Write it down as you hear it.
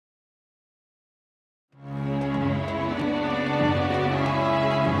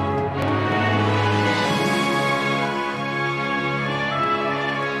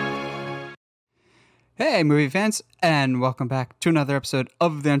Hey, movie fans, and welcome back to another episode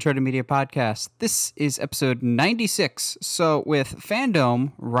of the Uncharted Media Podcast. This is episode 96, so with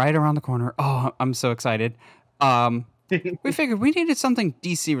Fandome right around the corner, I'm so excited. We figured we needed something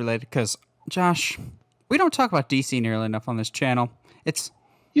DC related, because, Josh, we don't talk about DC nearly enough on this channel. I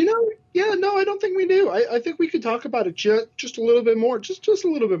don't think we do. I think we could talk about it just a little bit more, just a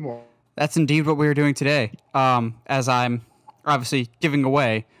little bit more. That's indeed what we are doing today, as I'm obviously giving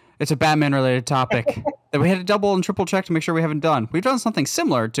away. It's a Batman-related topic that we had to double and triple check to make sure we haven't done. We've done something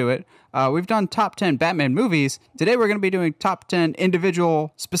similar to it. We've done top 10 Batman movies. Today we're going to be doing top 10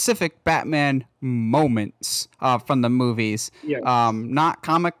 individual specific Batman moments from the movies. Yes. Not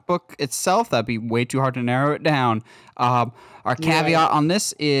comic book itself. That'd be way too hard to narrow it down. Our caveat on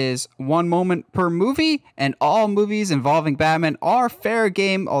this is one moment per movie, and all movies involving Batman are fair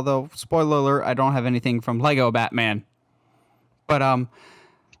game, although, spoiler alert, I don't have anything from Lego Batman. But,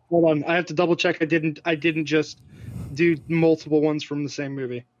 hold on, I have to double check. I didn't just do multiple ones from the same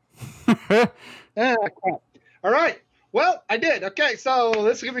movie. Crap. All right. Well, I did. Okay, so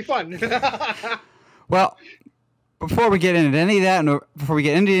this is gonna be fun. Well, before we get into any of that, and before we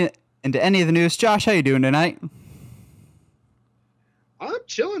get into any of the news, Josh, how you doing tonight? I'm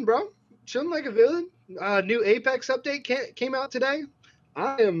chilling, bro. Chilling like a villain. New Apex update came out today.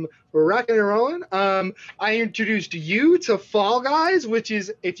 I am rocking and rolling. I introduced you to Fall Guys, which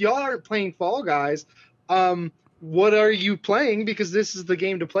is, if y'all aren't playing Fall Guys, what are you playing? Because this is the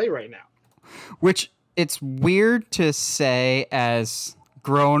game to play right now. Which, it's weird to say as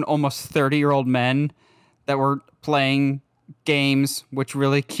grown, almost 30-year-old men that were playing games with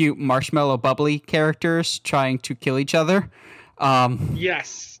really cute marshmallow bubbly characters trying to kill each other.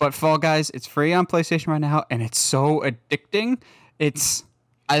 Yes. But Fall Guys, it's free on PlayStation right now, and it's so addicting.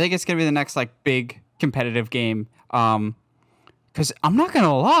 I think it's going to be the next, big competitive game. Because I'm not going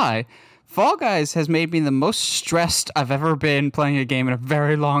to lie, Fall Guys has made me the most stressed I've ever been playing a game in a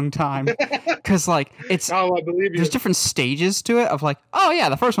very long time. Because, it's... Oh, I believe you. There's different stages to it of,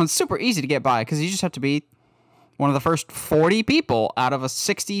 the first one's super easy to get by, because you just have to be one of the first 40 people out of a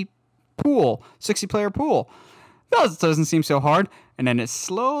 60-player pool. That doesn't seem so hard. And then it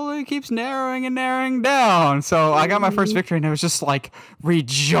slowly keeps narrowing and narrowing down. So I got my first victory, and I was just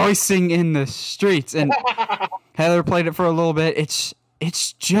rejoicing in the streets. And Heather played it for a little bit. It's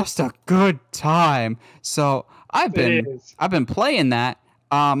just a good time. So I've been playing that.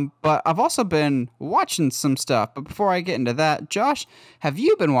 But I've also been watching some stuff. But before I get into that, Josh, have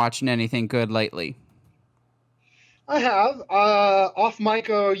you been watching anything good lately? I have. Off mic,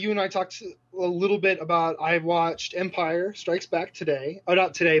 you and I talked a little bit about, I watched Empire Strikes Back today. Oh,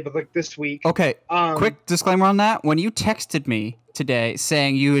 not today, but this week. Okay, quick disclaimer on that. When you texted me today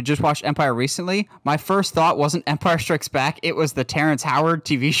saying you had just watched Empire recently, my first thought wasn't Empire Strikes Back. It was the Terrence Howard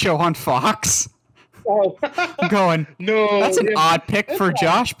TV show on Fox. Oh. I'm going, no, that's an odd pick for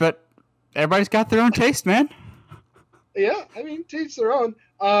Josh, but everybody's got their own taste, man. Yeah, I mean, to each their own.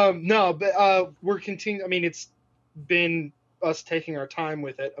 No, but we're continuing. I mean, it's been us taking our time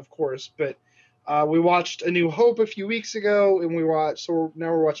with it, of course, but we watched A New Hope a few weeks ago, and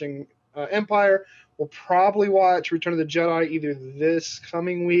now we're watching Empire. We'll probably watch Return of the Jedi either this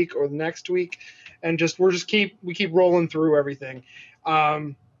coming week or the next week, and we keep rolling through everything.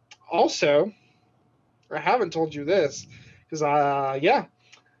 Also, I haven't told you this because I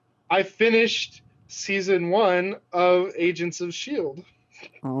finished season 1 of Agents of S.H.I.E.L.D.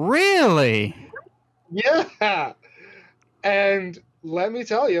 Really? Yeah. And let me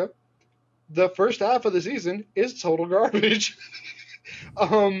tell you, the first half of the season is total garbage.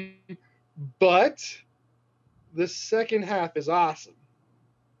 But the second half is awesome.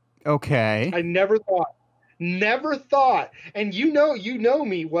 Okay. I never thought, and you know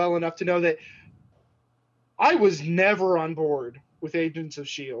me well enough to know that I was never on board with Agents of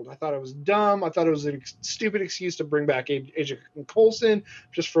S.H.I.E.L.D. I thought it was dumb. I thought it was a stupid excuse to bring back Agent Coulson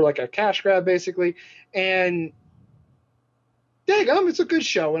just for a cash grab, basically. And daggum, it's a good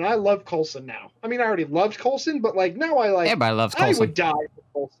show, and I love Coulson now. I mean, I already loved Coulson, but now everybody loves Coulson. I would die for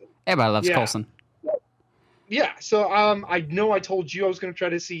Coulson. Everybody loves Coulson. Yeah, so I know I told you I was going to try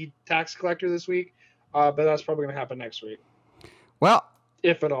to see Tax Collector this week, but that's probably going to happen next week. Well,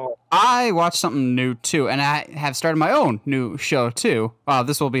 if at all. I watched something new, too, and I have started my own new show, too.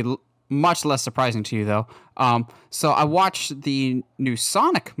 This will be much less surprising to you, though. So I watched the new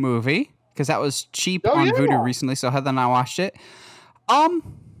Sonic movie, because that was cheap on Vudu recently, so Heather and I watched it.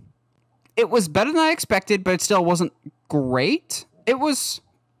 It was better than I expected, but it still wasn't great. It was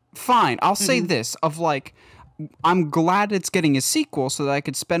fine. I'll say this, I'm glad it's getting a sequel so that I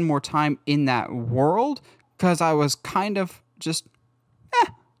could spend more time in that world, because I was kind of just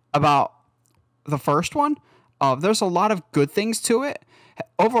about the first one. There's a lot of good things to it.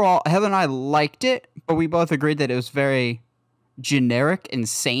 Overall, Heather and I liked it, but we both agreed that it was very generic and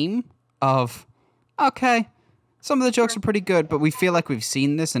same of, okay, some of the jokes are pretty good, but we feel like we've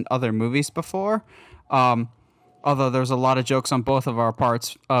seen this in other movies before. Although there's a lot of jokes on both of our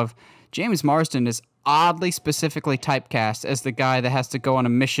parts of James Marsden is oddly specifically typecast as the guy that has to go on a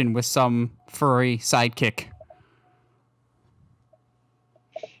mission with some furry sidekick.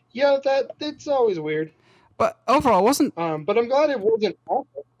 Yeah, it's always weird. But overall, it wasn't. But I'm glad it wasn't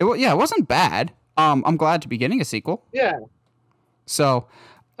awful. It wasn't bad. I'm glad to be getting a sequel. Yeah. So,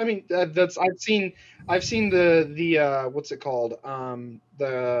 I mean, I've seen the what's it called?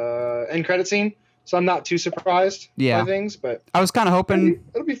 The end credit scene. So I'm not too surprised by things, but I was kind of hoping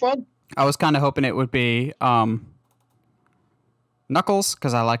it'll be fun. I was kind of hoping it would be Knuckles,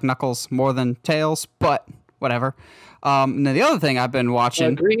 because I like Knuckles more than Tails, but whatever. And then the other thing I've been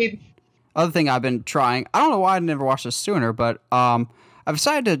watching, Agreed. Other thing I've been trying, I don't know why I never watched this sooner, but I've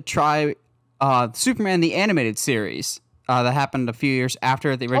decided to try Superman the Animated Series that happened a few years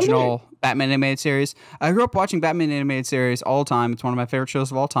after the original Batman Animated Series. I grew up watching Batman Animated Series all the time. It's one of my favorite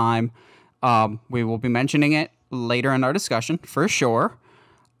shows of all time. We will be mentioning it later in our discussion, for sure.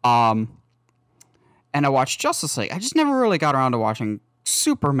 And I watched Justice League. I just never really got around to watching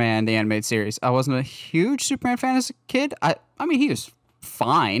Superman, the animated series. I wasn't a huge Superman fan as a kid. I mean, he was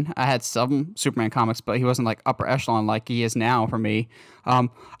fine. I had some Superman comics, but he wasn't like upper echelon like he is now for me. I'm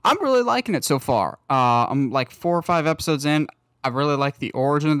really liking it so far. I'm like 4 or 5 episodes in. I really like the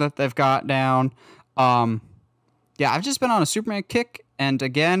origin that they've got down. Yeah, I've just been on a Superman kick. And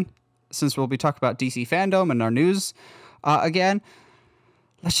again, since we'll be talking about DC Fandome and our news again,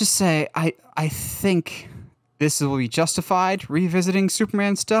 let's just say I think this will be justified revisiting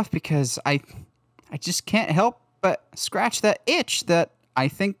Superman stuff because I just can't help but scratch that itch that I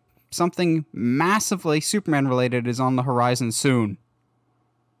think something massively Superman related is on the horizon soon.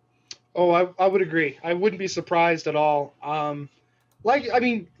 Oh, I would agree. I wouldn't be surprised at all. Like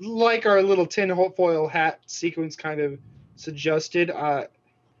our little tinfoil hat sequence kind of suggested,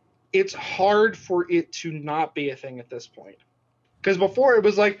 it's hard for it to not be a thing at this point. Because before it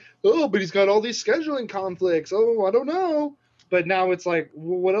was like, oh, but he's got all these scheduling conflicts. Oh, I don't know. But now it's like,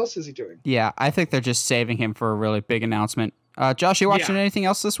 well, what else is he doing? Yeah, I think they're just saving him for a really big announcement. Josh, you watching anything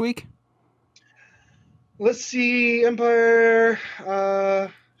else this week? Let's see. Empire,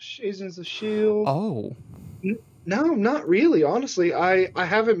 Agents of S.H.I.E.L.D. Oh. No, not really, honestly. I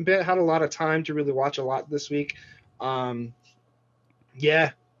haven't had a lot of time to really watch a lot this week.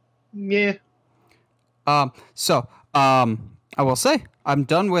 Yeah. I will say, I'm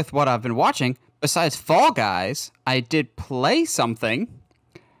done with what I've been watching. Besides Fall Guys, I did play something.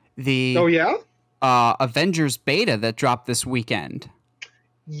 Oh, yeah? Avengers beta that dropped this weekend.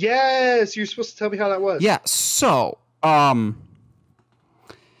 Yes, you're supposed to tell me how that was. Yeah, so, oh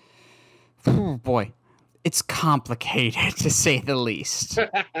boy. It's complicated, to say the least.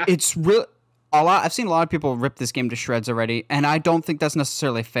 It's real. I've seen a lot of people rip this game to shreds already, and I don't think that's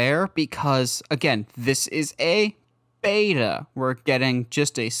necessarily fair because, again, this is a beta. We're getting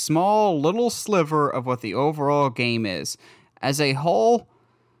just a small little sliver of what the overall game is. As a whole,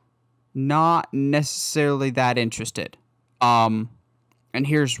 not necessarily that interested. And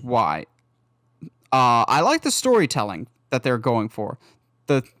here's why. I like the storytelling that they're going for.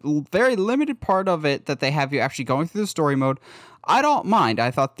 The very limited part of it that they have you actually going through the story mode, I don't mind. I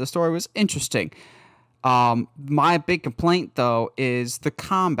thought the story was interesting. My big complaint, though, is the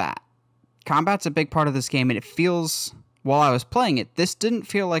combat. Combat's a big part of this game, and it feels, while I was playing it, this didn't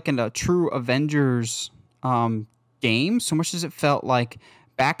feel like a true Avengers game, so much as it felt like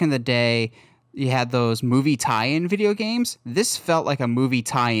back in the day, you had those movie tie-in video games. This felt like a movie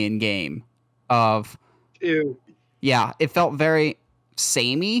tie-in game of... Ew. Yeah, it felt very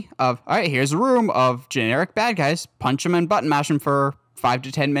samey of, all right, here's a room of generic bad guys, punch them and button mash them for 5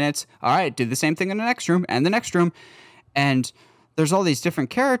 to 10 minutes. All right, do the same thing in the next room and the next room. And there's all these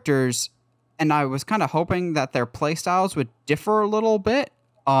different characters, and I was kind of hoping that their playstyles would differ a little bit.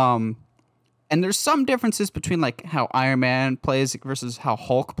 And there's some differences between like how Iron Man plays versus how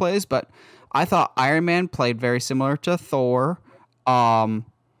Hulk plays, but I thought Iron Man played very similar to Thor.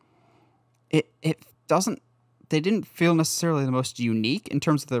 They didn't feel necessarily the most unique in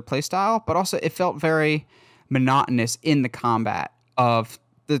terms of their playstyle, but also it felt very monotonous in the combat. Of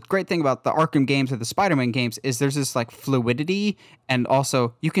the great thing about the Arkham games or the Spider-Man games is there's this like fluidity, and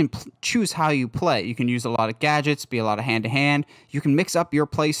also you can choose how you play. You can use a lot of gadgets, be a lot of hand-to-hand. You can mix up your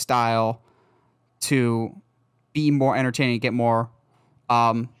play style to be more entertaining, get more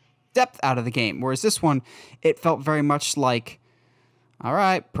depth out of the game. Whereas this one, it felt very much like all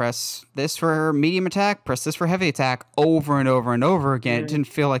right, press this for medium attack, press this for heavy attack, over and over and over again. It didn't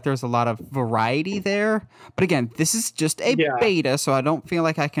feel like there was a lot of variety there. But again, this is just a beta, so I don't feel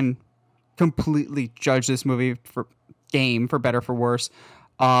like I can completely judge this game for better or for worse.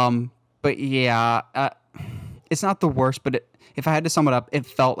 But yeah, it's not the worst, but if I had to sum it up, it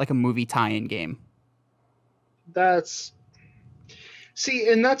felt like a movie tie-in game. And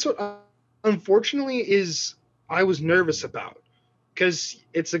that's what, unfortunately, I was nervous about. Because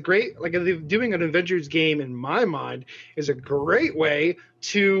it's a great, like, doing an Avengers game, in my mind, is a great way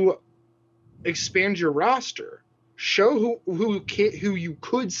to expand your roster. Show who you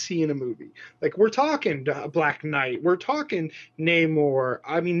could see in a movie. Like, we're talking Black Knight. We're talking Namor.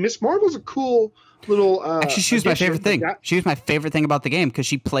 I mean, Miss Marvel's a cool little actually, she was my favorite thing. She was my favorite thing about the game because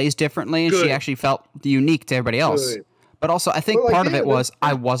she plays differently and she actually felt unique to everybody else. Good. But also, I think part of it was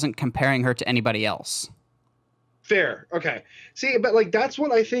I wasn't comparing her to anybody else. Fair. Okay. See, but like that's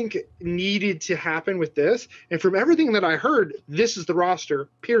what I think needed to happen with this. And from everything that I heard, this is the roster,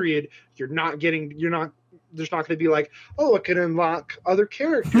 period. There's not going to be like, oh, it can unlock other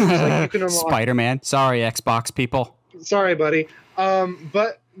characters. Like you can unlock Spider-Man. Sorry, Xbox people. Sorry, buddy.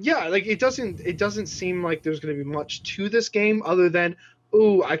 But yeah, like it doesn't seem like there's going to be much to this game other than,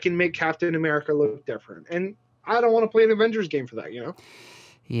 ooh, I can make Captain America look different. And I don't want to play an Avengers game for that, you know?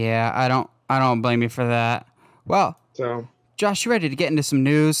 Yeah, I don't blame you for that. Well, so Josh, you ready to get into some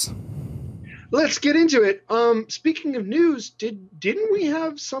news? Let's get into it. Speaking of news, didn't we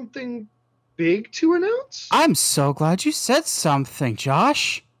have something big to announce? I'm so glad you said something,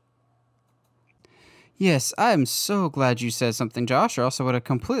 Josh. Yes, I'm so glad you said something, Josh, or else I would have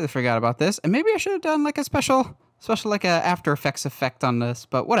completely forgot about this. And maybe I should have done like a special like a After Effects effect on this,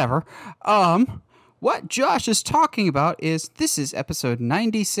 but whatever. What Josh is talking about is this is episode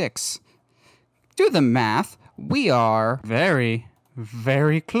 96. Do the math. We are very,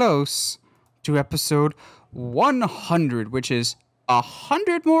 very close to episode 100, which is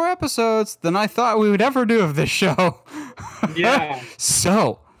 100 more episodes than I thought we would ever do of this show. Yeah.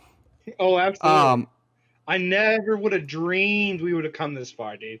 So. Oh, absolutely. I never would have dreamed we would have come this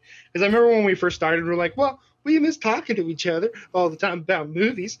far, dude. Because I remember when we first started, we were like, well, we miss talking to each other all the time about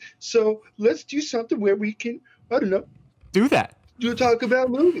movies. So let's do something where we can, I don't know. Do that. Talk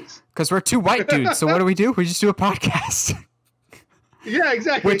about movies. Because we're two white dudes, so what do? We just do a podcast. Yeah,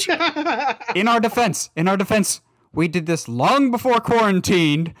 exactly. Which, in our defense, we did this long before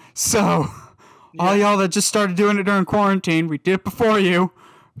quarantine. So, all y'all that just started doing it during quarantine, we did it before you.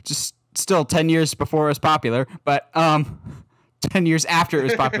 Just still 10 years before it was popular, but 10 years after it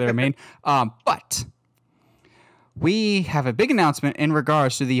was popular, I mean. But we have a big announcement in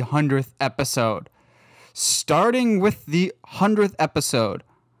regards to the 100th episode. Starting with the 100th episode,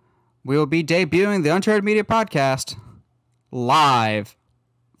 we will be debuting the Uncharted Media Podcast live.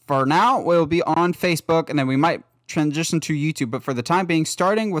 For now, we'll be on Facebook, and then we might transition to YouTube. But for the time being,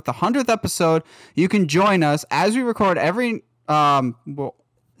 starting with the 100th episode, you can join us as we record every... the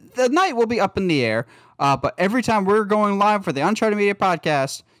night will be up in the air, but every time we're going live for the Uncharted Media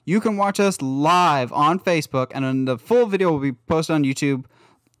Podcast, you can watch us live on Facebook, and then the full video will be posted on YouTube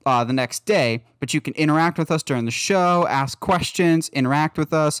the next day, but you can interact with us during the show, ask questions, interact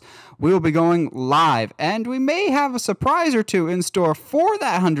with us. We will be going live, and we may have a surprise or two in store for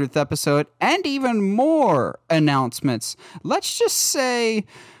that 100th episode, and even more announcements. Let's just say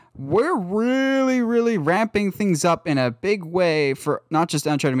we're really, really ramping things up in a big way for not just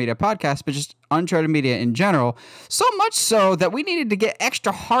Uncharted Media Podcast, but just Uncharted Media in general. So much so that we needed to get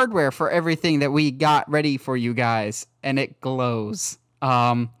extra hardware for everything that we got ready for you guys, and it glows.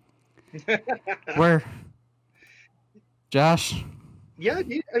 Where, Josh? Yeah, I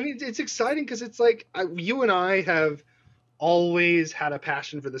mean, it's exciting because it's like you and I have always had a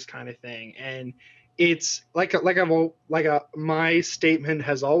passion for this kind of thing, and it's my statement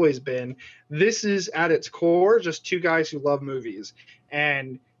has always been, this is at its core just two guys who love movies,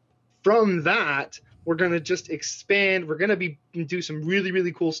 and from that we're going to just expand. We're going to do some really,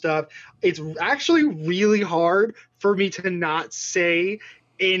 really cool stuff. It's actually really hard for me to not say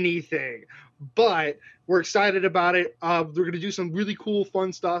anything, but we're excited about it. We're going to do some really cool,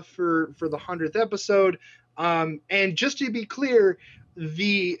 fun stuff for the 100th episode. And just to be clear,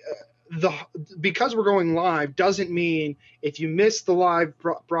 because we're going live doesn't mean if you miss the live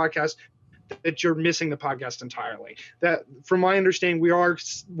broadcast that you're missing the podcast entirely. That, from my understanding, we are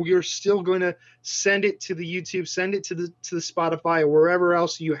still going to send it to the YouTube, send it to the Spotify, or wherever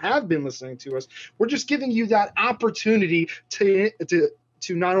else you have been listening to us. We're just giving you that opportunity to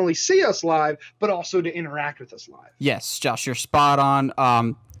not only see us live, but also to interact with us live. Yes, Josh, you're spot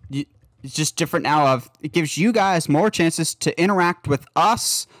on. it's just different now. It gives you guys more chances to interact with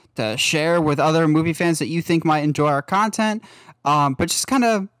us, to share with other movie fans that you think might enjoy our content, but just kind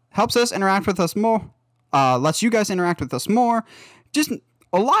of helps us interact with us more, lets you guys interact with us more. Just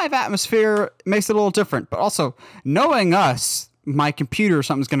a live atmosphere makes it a little different, but also knowing us, my computer or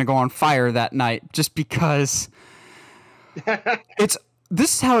something's going to go on fire that night just because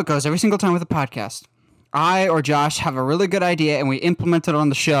this is how it goes every single time with a podcast. I or Josh have a really good idea and we implement it on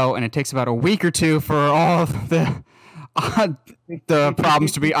the show, and it takes about a week or two for all of the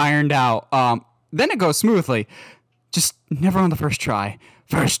problems to be ironed out. Then it goes smoothly. Just never on the first try.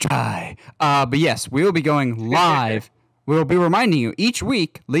 But yes, we will be going live. We will be reminding you each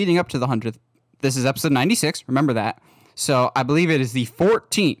week leading up to the 100th. This is episode 96. Remember that. So I believe it is the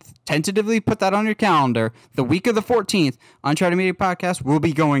 14th. Tentatively put that on your calendar. The week of the 14th, Uncharted Media Podcast will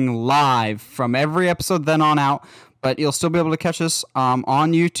be going live from every episode then on out. But you'll still be able to catch us on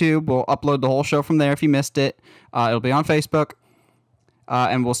YouTube. We'll upload the whole show from there if you missed it. It'll be on Facebook.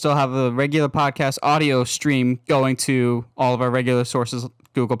 And we'll still have a regular podcast audio stream going to all of our regular sources,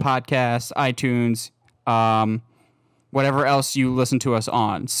 Google Podcasts, iTunes, whatever else you listen to us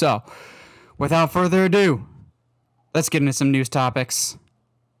on. So, without further ado, let's get into some news topics.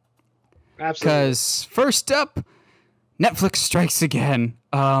 Absolutely. Because first up, Netflix strikes again.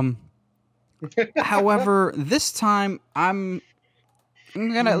 However, this time I'm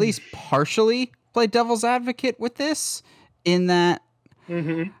going to at least partially play devil's advocate with this, in that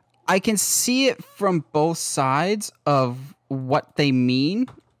I can see it from both sides of what they mean.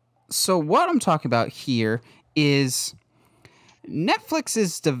 So what I'm talking about here is Netflix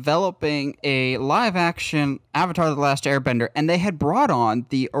is developing a live-action Avatar: The Last Airbender, and they had brought on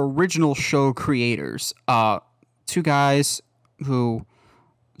the original show creators, two guys whose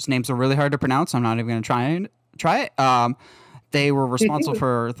names are really hard to pronounce. I'm not even going to try it. They were responsible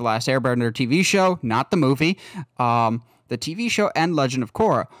for The Last Airbender TV show, not the movie, the TV show, and Legend of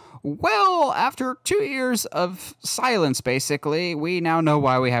Korra. Well, after 2 years of silence, basically, we now know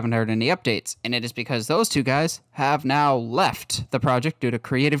why we haven't heard any updates. And it is because those two guys have now left the project due to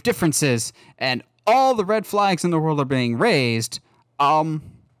creative differences. And all the red flags in the world are being raised.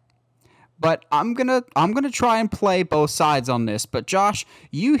 But I'm gonna try and play both sides on this. But Josh,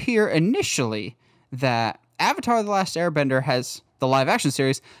 you hear initially that Avatar: The Last Airbender the live action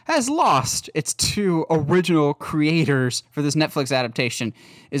series has lost its two original creators for this Netflix adaptation.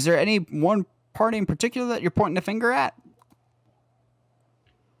 Is there any one party in particular that you're pointing the finger at?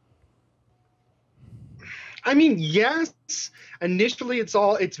 I mean, yes. Initially,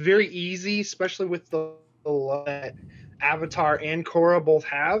 it's very easy, especially with the that Avatar and Korra both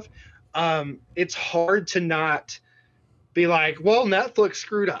have. It's hard to not be like, well, Netflix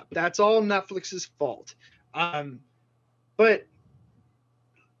screwed up. That's all Netflix's fault. But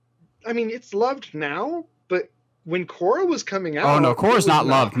I mean, it's loved now, but when Korra was coming out... Oh, no, Korra's not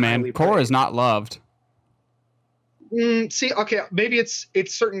loved, man. Korra is not loved. See, okay, maybe it's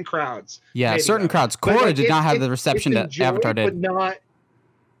certain crowds. Yeah, certain crowds. Korra did not have the reception that Avatar did. But not...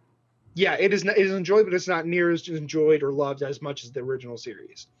 Yeah, it is enjoyed, but it's not near as enjoyed or loved as much as the original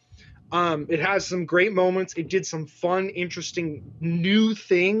series. It has some great moments. It did some fun, interesting, new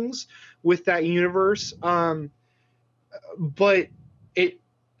things with that universe. But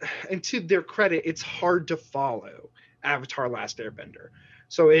and to their credit, it's hard to follow Avatar: Last Airbender.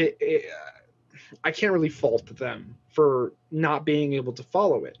 So I can't really fault them for not being able to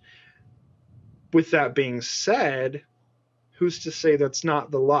follow it. With that being said, who's to say that's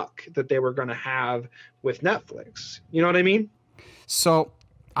not the luck that they were going to have with Netflix? You know what I mean? So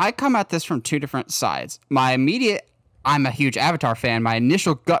I come at this from two different sides. I'm a huge Avatar fan. My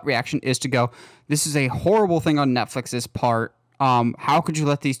initial gut reaction is to go, this is a horrible thing on Netflix's part. How could you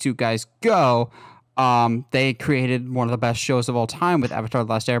let these two guys go? They created one of the best shows of all time with Avatar: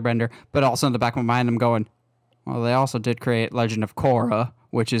 The Last Airbender, but also in the back of my mind, I'm going, well, they also did create Legend of Korra,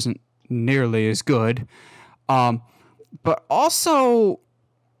 which isn't nearly as good. But also,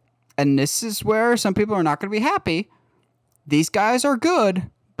 and this is where some people are not going to be happy, these guys are good,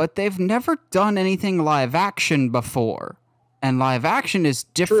 but they've never done anything live action before. And live action is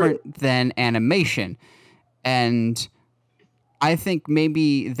different than animation. And I think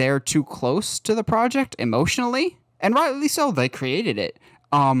maybe they're too close to the project emotionally, and rightly so. They created it.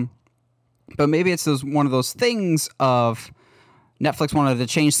 But maybe it's one of those things of Netflix wanted to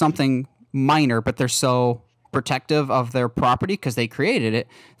change something minor, but they're so protective of their property because they created it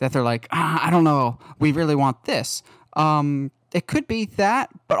that they're like, I don't know, we really want this. It could be that,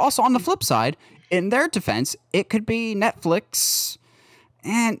 but also on the flip side, in their defense, it could be Netflix.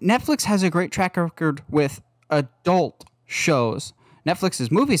 And Netflix has a great track record with adult shows,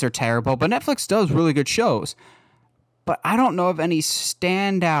 Netflix's movies are terrible, but Netflix does really good shows. But I don't know of any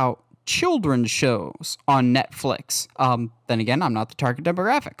standout children's shows on Netflix. Then again, I'm not the target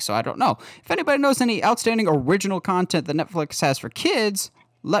demographic, so I don't know. If anybody knows any outstanding original content that Netflix has for kids,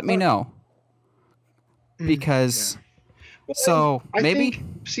 let me know. Because, well, so I maybe.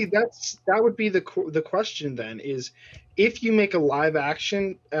 think, see, that would be the question then is, if you make a live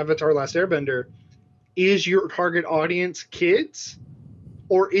action Avatar: Last Airbender, is your target audience kids,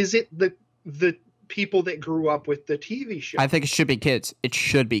 or is it the people that grew up with the TV show? I think it should be kids. It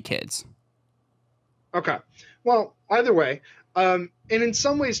should be kids. Okay. Well, either way, and in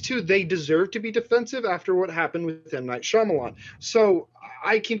some ways too, they deserve to be defensive after what happened with M. Night Shyamalan. So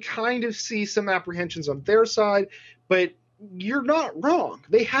I can kind of see some apprehensions on their side, but you're not wrong.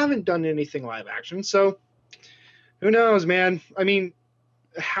 They haven't done anything live action, so who knows, man? I mean,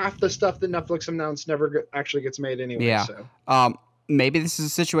 half the stuff that Netflix announced never actually gets made anyway. Yeah. So. Maybe this is a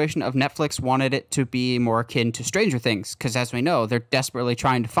situation of Netflix wanted it to be more akin to Stranger Things, because as we know, they're desperately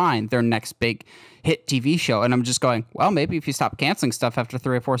trying to find their next big hit TV show. And I'm just going, well, maybe if you stop canceling stuff after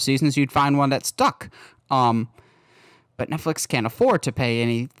 3 or 4 seasons, you'd find one that stuck. But Netflix can't afford to pay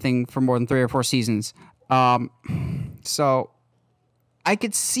anything for more than 3 or 4 seasons. So I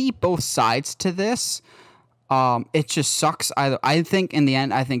could see both sides to this. It just sucks. I think in the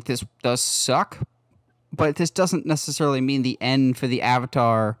end, I think this does suck. But this doesn't necessarily mean the end for the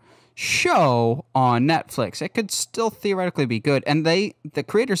Avatar show on Netflix. It could still theoretically be good. And the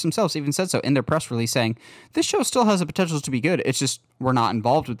creators themselves even said so in their press release, saying, this show still has the potential to be good. It's just we're not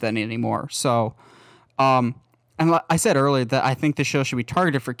involved with it anymore. So, and I said earlier that I think the show should be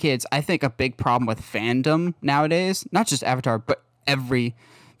targeted for kids. I think a big problem with fandom nowadays, not just Avatar, but every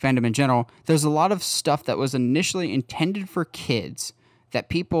fandom in general, there's a lot of stuff that was initially intended for kids that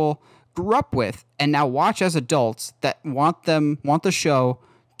people grew up with and now watch as adults that want the show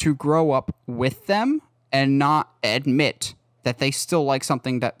to grow up with them and not admit that they still like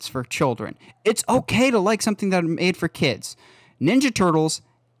something that's for children. It's okay to like something that is made for kids. Ninja Turtles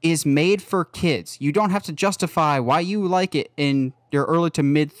is made for kids. You don't have to justify why you like it in your early to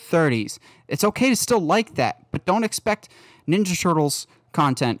mid 30s. It's okay to still like that, but don't expect Ninja Turtles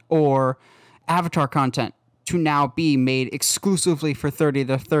content or Avatar content to now be made exclusively for 30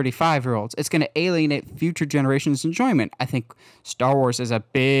 to 35-year-olds. It's going to alienate future generations' enjoyment. I think Star Wars is a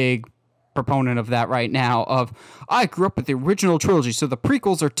big proponent of that right now, of, I grew up with the original trilogy, so the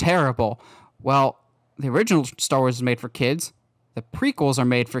prequels are terrible. Well, the original Star Wars is made for kids. The prequels are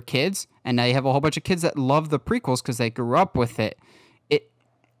made for kids, and now you have a whole bunch of kids that love the prequels because they grew up with it.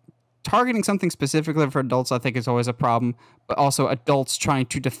 Targeting something specifically for adults, I think, is always a problem, but also adults trying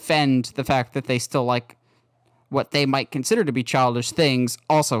to defend the fact that they still like what they might consider to be childish things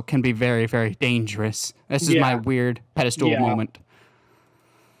also can be very, very dangerous. This is my weird pedestal moment.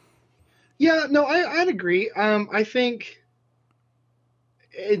 Yeah, no, I'd agree. I think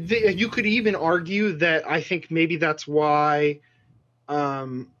you could even argue that I think maybe that's why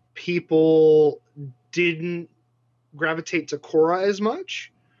people didn't gravitate to Korra as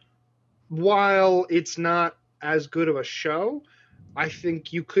much. While it's not as good of a show, I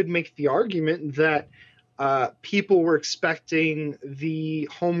think you could make the argument that people were expecting the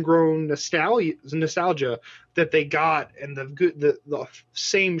homegrown nostalgia that they got, and the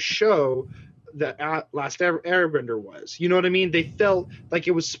same show that Last Airbender was. You know what I mean? They felt like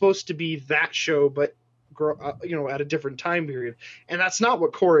it was supposed to be that show, but at a different time period, and that's not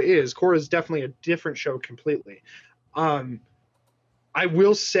what Korra is. Korra is definitely a different show completely. I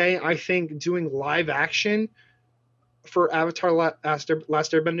will say, I think doing live action for Avatar: Last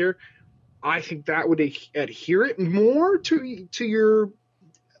Airbender, I think that would adhere it more to your,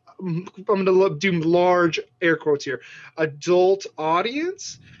 I'm going to do large air quotes here, adult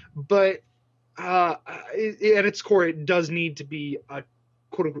audience. But at its core, it does need to be a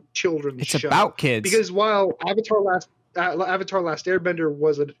quote-unquote children's show. It's about kids. Because while Avatar Last Airbender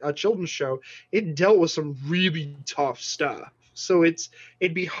was a children's show, it dealt with some really tough stuff. So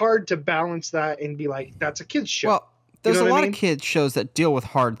it'd be hard to balance that and be like, that's a kid's show. Well, there's a lot of kids shows that deal with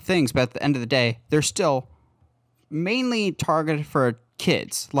hard things, but at the end of the day, they're still mainly targeted for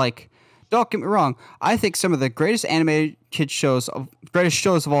kids. Like, don't get me wrong, I think some of the greatest animated greatest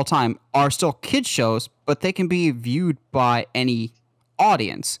shows of all time are still kids shows, but they can be viewed by any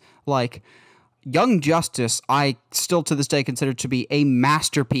audience. Like Young Justice, I still to this day consider to be a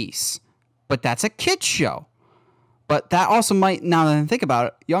masterpiece, but that's a kids show. But that also might, now that I think about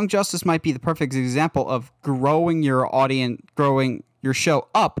it, Young Justice might be the perfect example of growing your audience, growing your show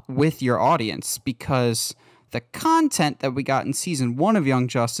up with your audience, because the content that we got in season 1 of Young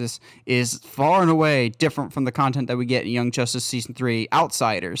Justice is far and away different from the content that we get in Young Justice season 3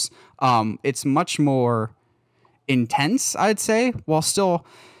 Outsiders. It's much more intense, I'd say, while still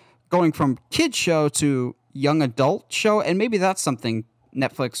going from kid show to young adult show. And maybe that's something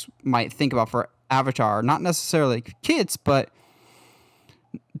Netflix might think about for Avatar. Not necessarily kids, but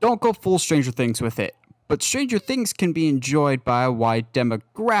don't go full Stranger Things with it. But Stranger Things can be enjoyed by a wide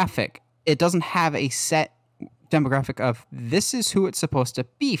demographic. It doesn't have a set demographic of this is who it's supposed to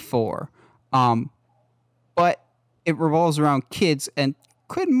be for. But it revolves around kids and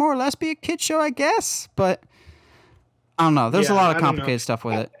could more or less be a kid show, I guess. But I don't know. There's a lot of complicated stuff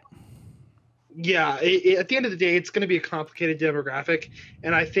with it. Yeah, at the end of the day, it's going to be a complicated demographic.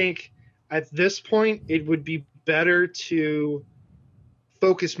 And I think at this point, it would be better to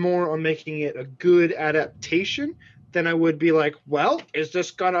focus more on making it a good adaptation than I would be like, well, is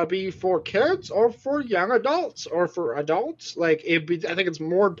this gonna be for kids or for young adults or for adults? Like, I think it's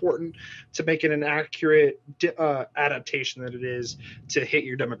more important to make it an accurate adaptation than it is to hit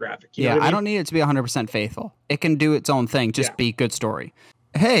your demographic. You know what I mean? I don't need it to be 100% faithful. It can do its own thing, just be a good story.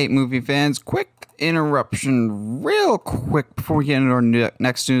 Hey, movie fans, quick interruption real quick before we get into our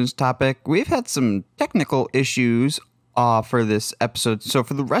next news topic. We've had some technical issues for this episode. So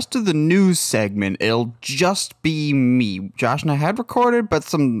for the rest of the news segment, it'll just be me. Josh and I had recorded, but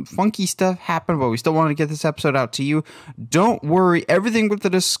some funky stuff happened, but we still want to get this episode out to you. Don't worry, everything with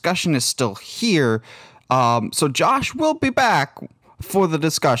the discussion is still here. So Josh will be back for the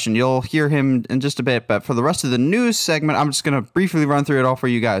discussion. You'll hear him in just a bit, but for the rest of the news segment, I'm just going to briefly run through it all for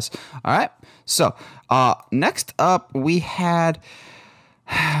you guys. All right? So, next up, we had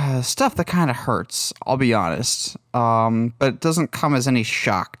stuff that kind of hurts, I'll be honest, but it doesn't come as any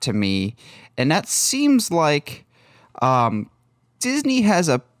shock to me, and that seems like Disney has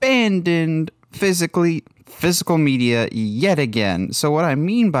abandoned physical media yet again. So what I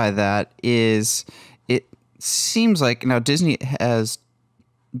mean by that is it seems like now Disney has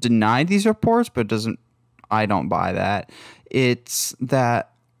denied these reports, but I don't buy that. It's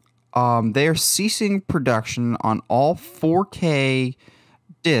that they are ceasing production on all 4K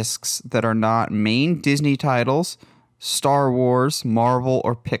discs that are not main Disney titles, Star Wars, Marvel,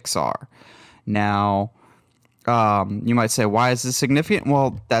 or Pixar. Now, you might say, why is this significant?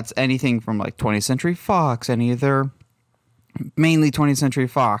 Well, that's anything from like 20th Century Fox, mainly 20th Century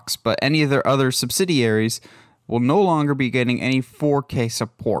Fox, but any of their other subsidiaries will no longer be getting any 4K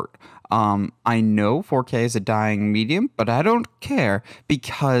support. I know 4K is a dying medium, but I don't care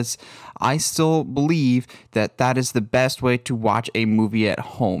because I still believe that is the best way to watch a movie at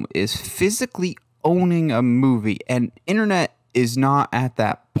home, is physically owning a movie, and internet is not at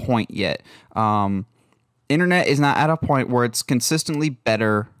that point yet. Internet is not at a point where it's consistently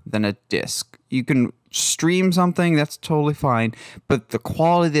better than a disc. You can stream something, that's totally fine, but the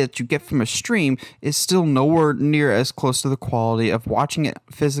quality that you get from a stream is still nowhere near as close to the quality of watching it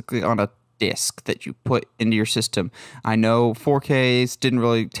physically on a disc that you put into your system. I know 4Ks didn't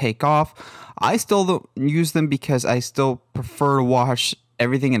really take off. I still use them because I still prefer to watch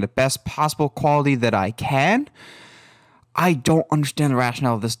everything in the best possible quality that I can. I don't understand the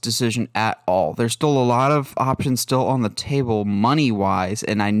rationale of this decision at all. There's still a lot of options still on the table money-wise,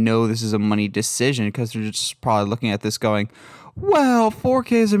 and I know this is a money decision because they're just probably looking at this going, well,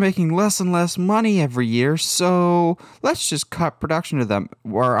 4Ks are making less and less money every year, so let's just cut production to them,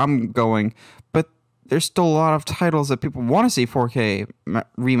 where I'm going. But there's still a lot of titles that people want to see 4K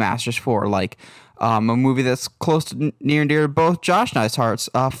remasters for, like a movie that's close to near and dear to both Josh and I's hearts,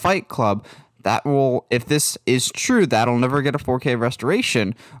 Fight Club. That will, if this is true, that'll never get a 4K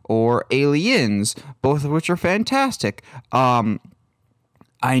restoration. Or Aliens, both of which are fantastic. I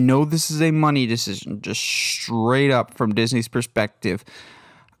know this is a money decision, just straight up from Disney's perspective.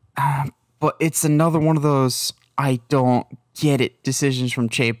 But it's another one of those I don't get it decisions from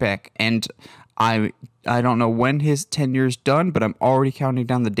Chapek. And I don't know when his tenure's done, but I'm already counting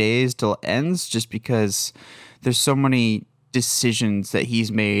down the days till it ends just because there's so many decisions that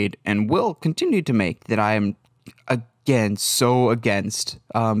he's made and will continue to make that I am again so against,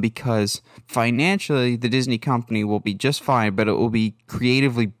 because financially the Disney company will be just fine, but it will be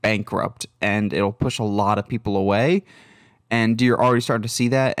creatively bankrupt and it'll push a lot of people away, and you're already starting to see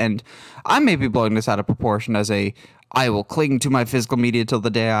that. And I may be blowing this out of proportion as I will cling to my physical media till the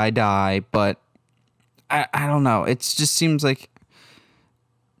day I die, but I don't know, it just seems like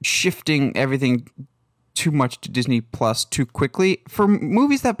shifting everything too much to Disney Plus too quickly for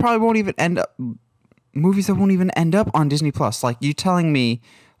movies that probably won't even end up on Disney Plus. Like, you telling me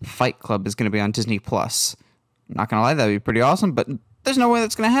Fight Club is going to be on Disney Plus? I'm not gonna lie, that'd be pretty awesome, but there's no way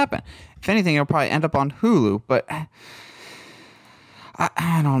that's going to happen. If anything, it'll probably end up on Hulu, but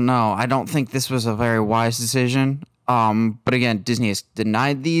I don't know. I don't think this was a very wise decision. But again, Disney has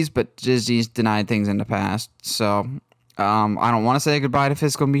denied these, but Disney's denied things in the past. So I don't want to say goodbye to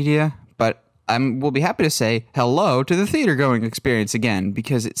physical media, but we'll be happy to say hello to the theater-going experience again,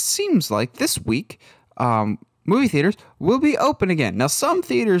 because it seems like this week movie theaters will be open again. Now, some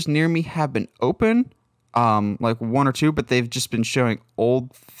theaters near me have been open, like one or two, but they've just been showing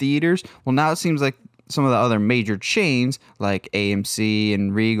old theaters. Well, now it seems like some of the other major chains like AMC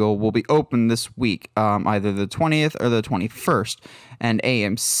and Regal will be open this week, either the 20th or the 21st. And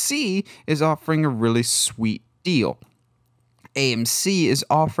AMC is offering a really sweet deal. AMC is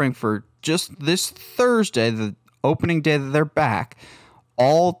offering for just this Thursday, the opening day that they're back,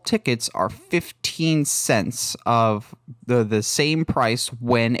 all tickets are 15 cents of the same price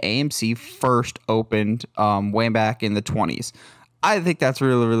when AMC first opened way back in the 20s. I think that's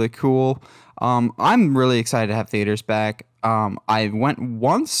really, really cool. I'm really excited to have theaters back. I went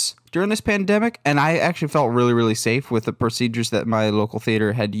once during this pandemic, and I actually felt really, really safe with the procedures that my local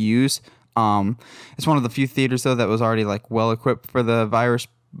theater had used. It's one of the few theaters, though, that was already like well equipped for the virus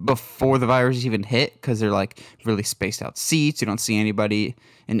before the virus even hit, because they're like really spaced out seats. You don't see anybody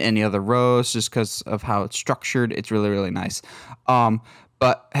in any other rows just because of how it's structured. It's really, really nice.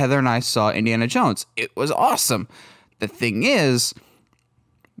 But Heather and I saw Indiana Jones. It was awesome. The thing is,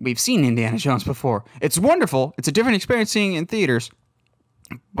 we've seen Indiana Jones before. It's wonderful. It's a different experience seeing it in theaters.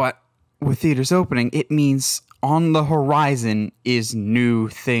 But with theaters opening, it means on the horizon is new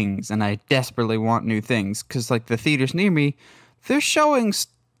things. And I desperately want new things, because like the theaters near me, they're showing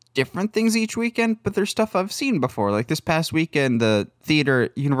different things each weekend, but there's stuff I've seen before. Like this past weekend, the theater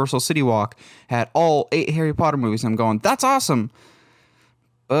at Universal City Walk had all 8 Harry Potter movies. I'm going, that's awesome.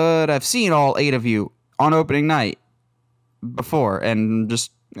 But I've seen all 8 of you on opening night before, and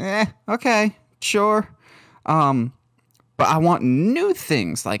just okay, sure. But I want new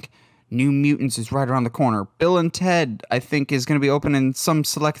things, like New Mutants is right around the corner. Bill and Ted, I think, is going to be open in some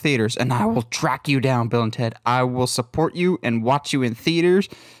select theaters, and I will track you down, Bill and Ted. I will support you and watch you in theaters,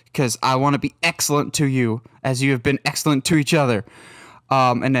 because I want to be excellent to you as you have been excellent to each other.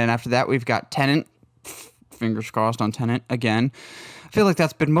 And then after that, we've got Tenet. Fingers crossed on Tenet again. I feel like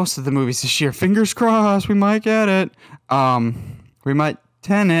that's been most of the movies this year. Fingers crossed, we might get it. We might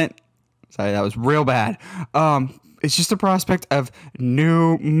Tenet. Sorry, that was real bad. It's just a prospect of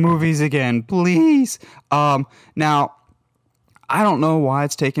new movies again, please. Now, I don't know why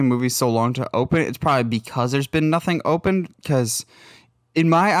it's taken movies so long to open. It's probably because there's been nothing open, because in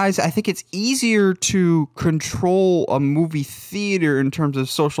my eyes, I think it's easier to control a movie theater in terms of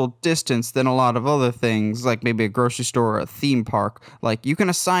social distance than a lot of other things, like maybe a grocery store or a theme park. Like, you can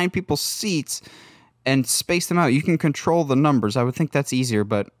assign people seats and space them out. You can control the numbers. I would think that's easier,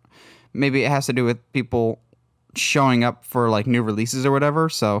 but maybe it has to do with people showing up for like new releases or whatever.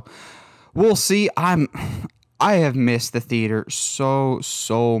 So we'll see. I have missed the theater so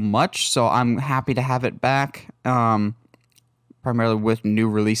much, so I'm happy to have it back. Primarily with new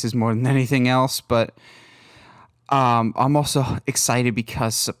releases more than anything else, but I'm also excited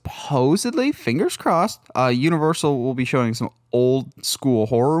because supposedly, fingers crossed, Universal will be showing some old school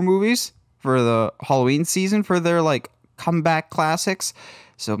horror movies for the Halloween season for their like comeback classics.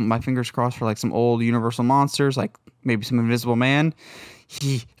 So my fingers crossed for like some old Universal monsters, like maybe some Invisible Man.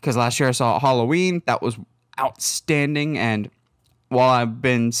 Because last year I saw Halloween, that was outstanding. And while I've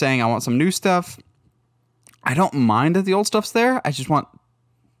been saying I want some new stuff, I don't mind that the old stuff's there. I just want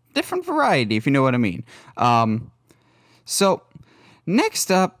different variety, if you know what I mean. So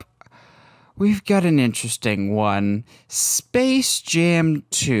next up, we've got an interesting one. Space Jam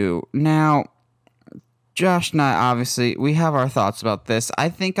 2. Now, Josh and I, obviously, we have our thoughts about this. I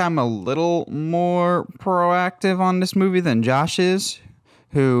think I'm a little more proactive on this movie than Josh is,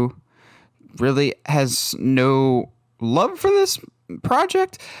 who really has no love for this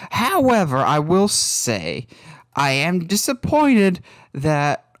project. However, I will say I am disappointed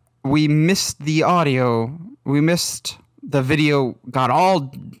that we missed the audio. We missed the video, got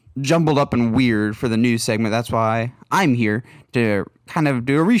all jumbled up and weird for the news segment. That's why I'm here to kind of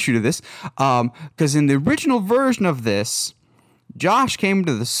do a reshoot of this. Because in the original version of this, Josh came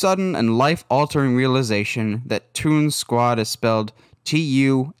to the sudden and life-altering realization that Toon Squad is spelled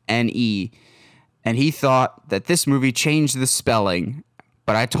T-U-N-E. And he thought that this movie changed the spelling.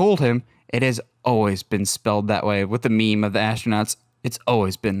 But I told him it has always been spelled that way. With the meme of the astronauts, it's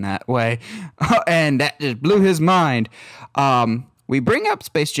always been that way. And that just blew his mind. We bring up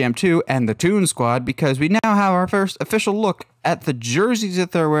Space Jam 2 and the Toon Squad because we now have our first official look at the jerseys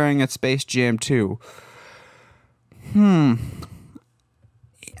that they're wearing at Space Jam 2.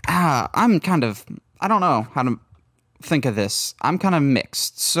 I'm kind of, I don't know how to think of this. I'm kind of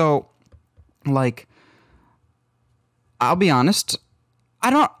mixed. So, like, I'll be honest,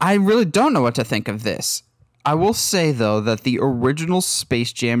 I really don't know what to think of this. I will say, though, that the original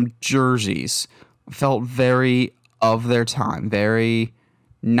Space Jam jerseys felt very of their time, very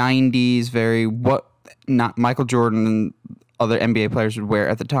 90s, very what not Michael Jordan and other NBA players would wear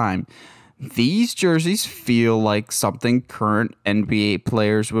at the time. These jerseys feel like something current NBA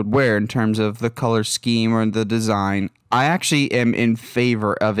players would wear in terms of the color scheme or the design. I actually am in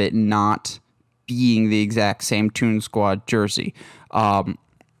favor of it not being the exact same Toon Squad jersey.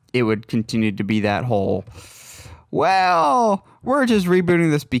 It would continue to be that whole, well, we're just rebooting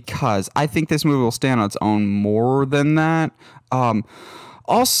this because I think this movie will stand on its own more than that.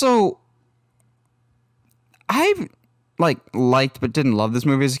 Also, I've liked but didn't love this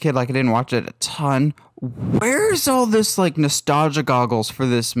movie as a kid. Like, I didn't watch it a ton. Where's all this like nostalgia goggles for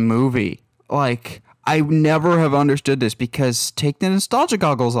this movie? Like, I never have understood this, because take the nostalgia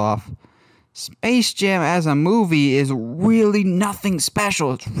goggles off. Space Jam as a movie is really nothing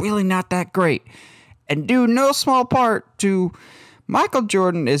special. It's really not that great. And due no small part to Michael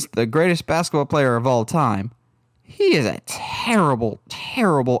Jordan is the greatest basketball player of all time. He is a terrible,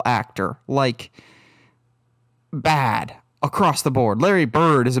 terrible actor. Like, bad across the board. Larry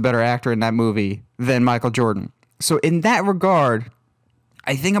Bird is a better actor in that movie than Michael Jordan. So in that regard,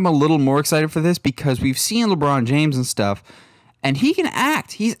 I think I'm a little more excited for this because we've seen LeBron James and stuff, and he can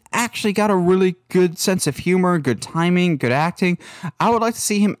act. He's actually got a really good sense of humor, good timing, good acting. I would like to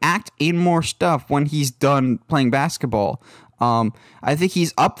see him act in more stuff when he's done playing basketball. I think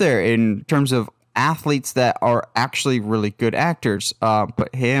he's up there in terms of athletes that are actually really good actors.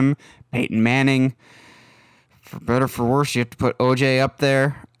 But him, Peyton Manning, for better or for worse, you have to put OJ up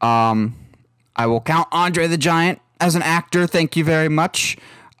there. I will count Andre the Giant as an actor. Thank you very much.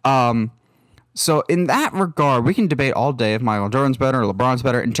 So in that regard, we can debate all day if Michael Jordan's better or LeBron's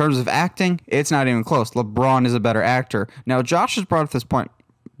better. In terms of acting, it's not even close. LeBron is a better actor. Now, Josh has brought up this point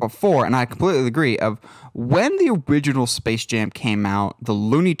before, and I completely agree, of when the original Space Jam came out, the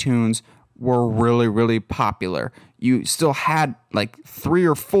Looney Tunes were really, really popular. You still had like 3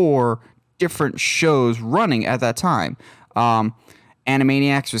 or 4 different shows running at that time.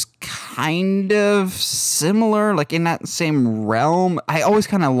 Animaniacs was kind of similar, like in that same realm. I always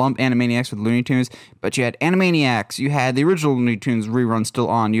kind of lump Animaniacs with Looney Tunes, but you had Animaniacs, you had the original Looney Tunes rerun still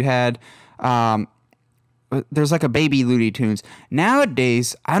on, you had, there's like a baby Looney Tunes.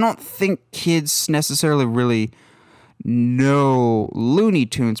 Nowadays, I don't think kids necessarily really know Looney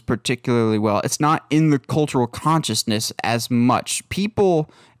Tunes particularly well. It's not in the cultural consciousness as much. People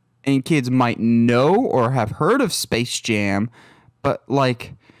and kids might know or have heard of Space Jam, but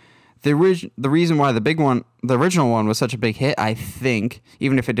like the reason why the original one was such a big hit, I think,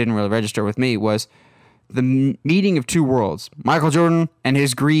 even if it didn't really register with me, was the meeting of two worlds. Michael Jordan and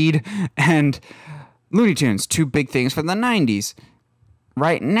his greed, and Looney Tunes, 2 big things from the 90s.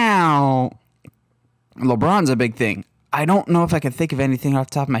 Right now, LeBron's a big thing. I don't know if I can think of anything off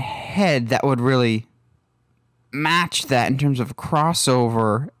the top of my head that would really match that in terms of a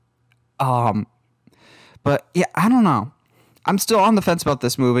crossover. But yeah, I don't know. I'm still on the fence about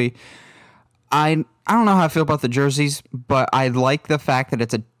this movie. I don't know how I feel about the jerseys, but I like the fact that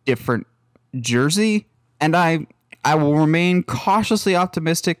it's a different jersey, and I will remain cautiously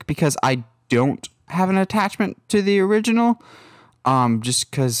optimistic because I don't have an attachment to the original, just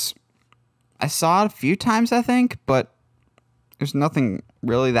because I saw it a few times, I think, but there's nothing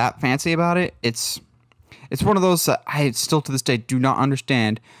really that fancy about it. It's one of those that I still to this day do not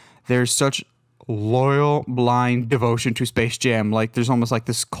understand. There's such loyal, blind devotion to Space Jam. Like, there's almost like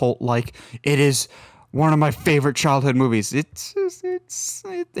this cult, like, it is one of my favorite childhood movies. It's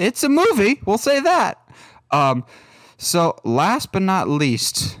a movie, we'll say that. So last but not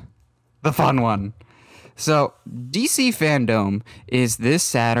least, the fun one. So DC Fandome is this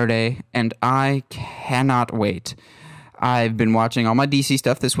Saturday, and I cannot wait. I've been watching all my DC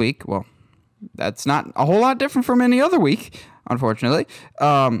stuff this week. Well, that's not a whole lot different from any other week, unfortunately.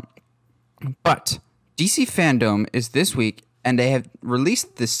 But DC Fandome is this week, and they have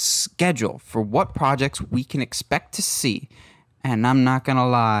released this schedule for what projects we can expect to see. And I'm not going to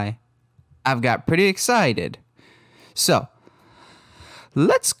lie, I've got pretty excited. So,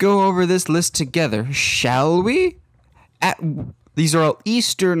 let's go over this list together, shall we? These are all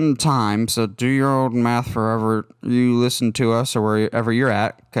Eastern time, so do your old math wherever you listen to us or wherever you're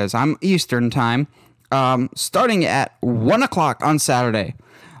at, because I'm Eastern time. Starting at 1 o'clock on Saturday.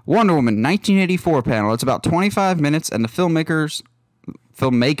 Wonder Woman 1984 panel. It's about 25 minutes, and the filmmakers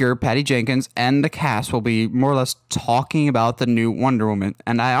filmmaker Patty Jenkins and the cast will be more or less talking about the new Wonder Woman.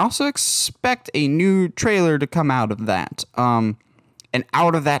 And I also expect a new trailer to come out of that. And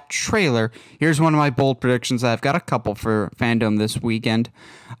out of that trailer, here's one of my bold predictions. I've got a couple for Fandome this weekend.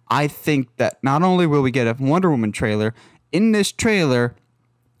 I think that not only will we get a Wonder Woman trailer, in this trailer,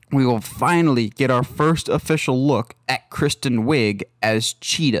 we will finally get our first official look at Kristen Wiig as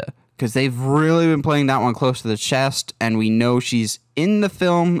Cheetah, because they've really been playing that one close to the chest, and we know she's in the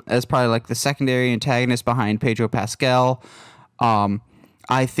film as probably like the secondary antagonist behind Pedro Pascal.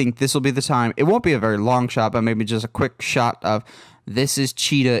 I think this will be the time. It won't be a very long shot, but maybe just a quick shot of this is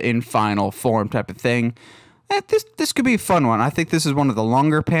Cheetah in final form type of thing. This could be a fun one. I think this is one of the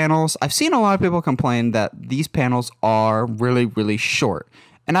longer panels. I've seen a lot of people complain that these panels are really, really short.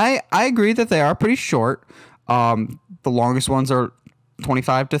 And I agree that they are pretty short. The longest ones are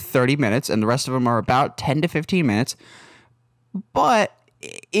 25 to 30 minutes, and the rest of them are about 10 to 15 minutes. But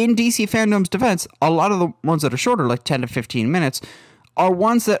in DC Fandome's defense, a lot of the ones that are shorter, like 10 to 15 minutes, are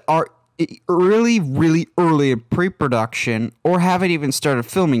ones that are really, really early in pre-production or haven't even started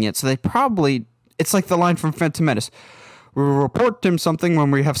filming yet. So they probably, it's like the line from Phantom Menace. We will report him something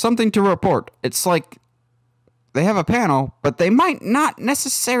when we have something to report. It's like they have a panel, but they might not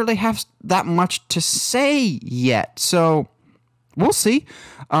necessarily have that much to say yet. So we'll see.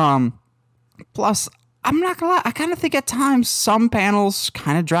 Plus, I'm not gonna lie, I kind of think at times some panels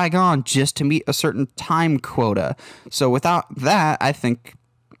kind of drag on just to meet a certain time quota. So without that, I think,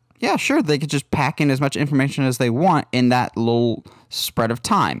 yeah, sure, they could just pack in as much information as they want in that little spread of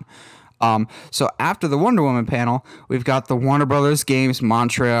time. So after the Wonder Woman panel, we've got the Warner Brothers Games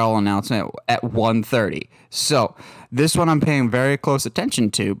Montreal announcement at 1:30. So this one I'm paying very close attention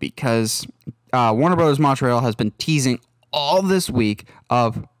to because Warner Brothers Montreal has been teasing all this week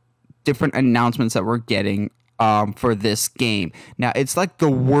of different announcements that we're getting for this game. Now, it's like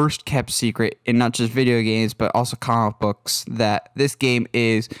the worst kept secret in not just video games, but also comic books, that this game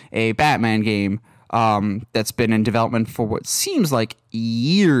is a Batman game that's been in development for what seems like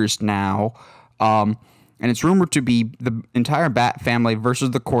years now. And it's rumored to be the entire Bat family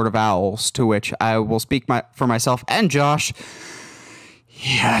versus the Court of Owls, to which I will speak for myself and Josh.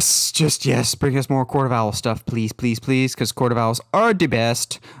 Yes, just yes, bring us more Court of Owls stuff, please, please, please, because Court of Owls are the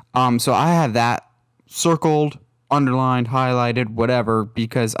best. So I have that circled, underlined, highlighted, whatever,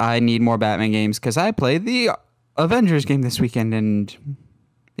 because I need more Batman games, because I played the Avengers game this weekend, and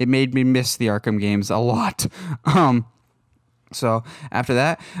it made me miss the Arkham games a lot. So after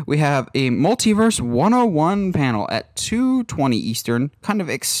that, we have a Multiverse 101 panel at 2:20 Eastern, kind of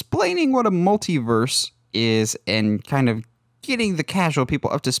explaining what a multiverse is and kind of getting the casual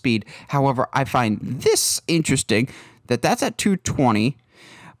people up to speed. However, I find this interesting, that's at 2:20,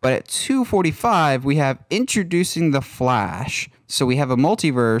 but at 2:45, we have Introducing the Flash. So we have a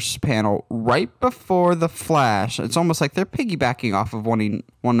multiverse panel right before the Flash. It's almost like they're piggybacking off of one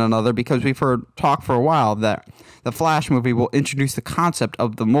another, because we've heard talk for a while that the Flash movie will introduce the concept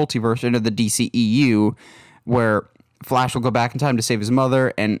of the multiverse into the DCEU, where Flash will go back in time to save his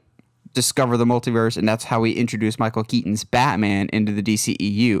mother and discover the multiverse, and that's how we introduce Michael Keaton's Batman into the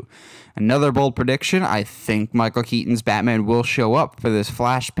DCEU. Another bold prediction, I think Michael Keaton's Batman will show up for this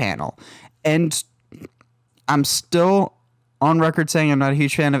Flash panel. And I'm still on record saying I'm not a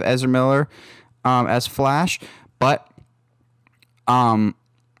huge fan of Ezra Miller as Flash, but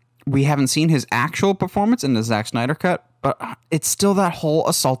we haven't seen his actual performance in the Zack Snyder cut, but it's still that whole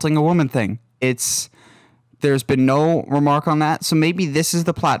assaulting a woman thing. There's been no remark on that, so maybe this is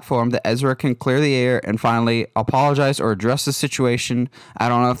the platform that Ezra can clear the air and finally apologize or address the situation. I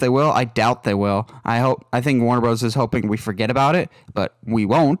don't know if they will. I doubt they will. I think Warner Bros. Is hoping we forget about it, but we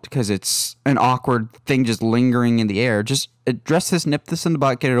won't, because it's an awkward thing just lingering in the air. Just address this, nip this in the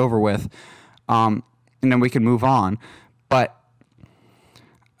butt, get it over with, and then we can move on. But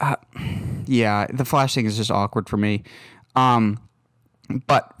yeah, the Flash thing is just awkward for me.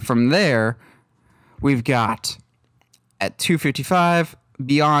 But from there, we've got at 2:55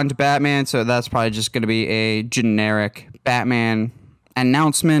 Beyond Batman, so that's probably just going to be a generic Batman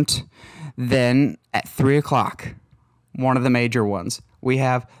announcement. Then at 3 o'clock, one of the major ones, we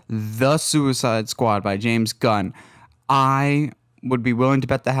have The Suicide Squad by James Gunn. I would be willing to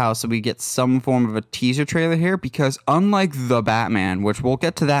bet the house that we get some form of a teaser trailer here, because unlike The Batman, which we'll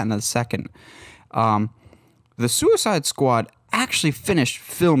get to that in a second, The Suicide Squad actually finished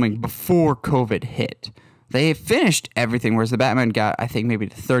filming before COVID hit. They finished everything, whereas the Batman got, I think, maybe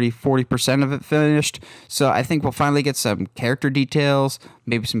 30-40% of it finished. So I think we'll finally get some character details,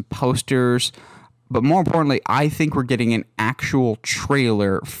 maybe some posters. But more importantly, I think we're getting an actual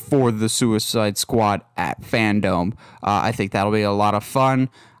trailer for the Suicide Squad at Fandome. I think that'll be a lot of fun.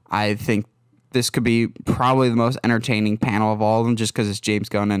 I think this could be probably the most entertaining panel of all of them, just because it's James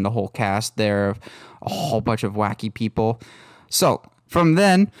Gunn and the whole cast there of a whole bunch of wacky people. So from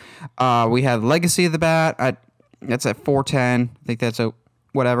then, we have Legacy of the Bat. That's at 4:10. I think that's a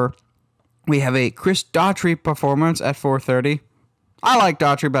whatever. We have a Chris Daughtry performance at 4:30. I like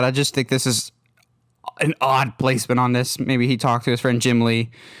Daughtry, but I just think this is an odd placement on this. Maybe he talked to his friend Jim Lee.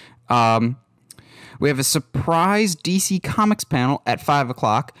 We have a surprise DC Comics panel at 5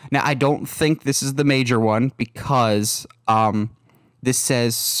 o'clock. Now, I don't think this is the major one because this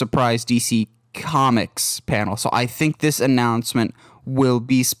says surprise DC Comics panel. So I think this announcement will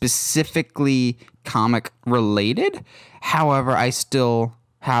be specifically comic related. However, I still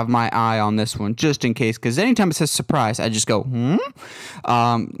have my eye on this one just in case, because anytime it says surprise, I just go,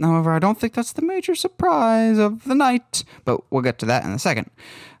 however, I don't think that's the major surprise of the night, but we'll get to that in a second.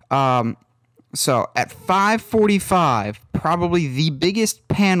 So at 5:45, probably the biggest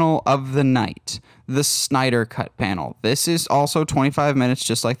panel of the night, the Snyder Cut panel. This is also 25 minutes,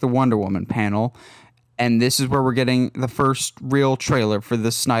 just like the Wonder Woman panel, and this is where we're getting the first real trailer for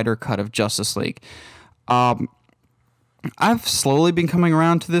the Snyder Cut of Justice League. I've slowly been coming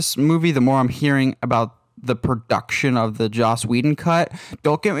around to this movie the more I'm hearing about the production of the Joss Whedon cut.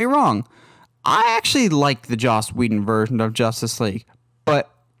 Don't get me wrong, I actually like the Joss Whedon version of Justice League,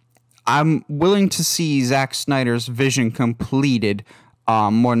 but I'm willing to see Zack Snyder's vision completed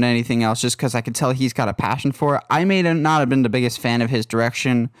more than anything else, just because I can tell he's got a passion for it. I may not have been the biggest fan of his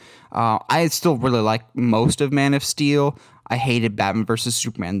direction. I still really like most of Man of Steel. I hated Batman vs.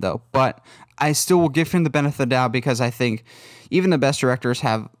 Superman, though, but I still will give him the benefit of the doubt because I think even the best directors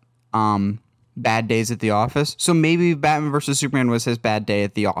have bad days at the office. So maybe Batman vs. Superman was his bad day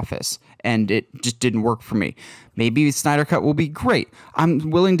at the office, and it just didn't work for me. Maybe Snyder Cut will be great. I'm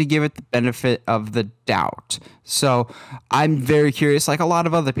willing to give it the benefit of the doubt. So I'm very curious, like a lot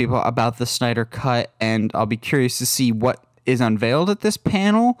of other people, about the Snyder Cut, and I'll be curious to see what is unveiled at this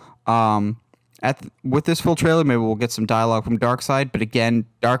panel. With this full trailer, maybe we'll get some dialogue from Darkseid, but again,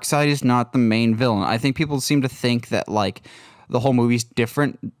 Darkseid is not the main villain. I think people seem to think that like the whole movie's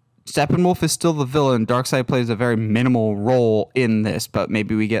different. Steppenwolf is still the villain. Darkseid plays a very minimal role in this, but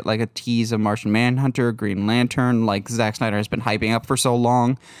maybe we get like a tease of Martian Manhunter, Green Lantern, like Zack Snyder has been hyping up for so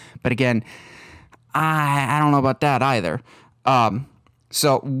long. But again, I don't know about that either.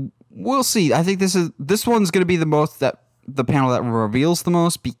 So we'll see. I think this one's going to be the panel that reveals the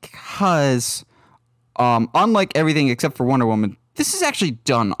most, because unlike everything except for Wonder Woman, this is actually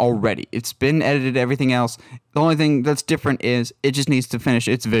done already. It's been edited, everything else. The only thing that's different is it just needs to finish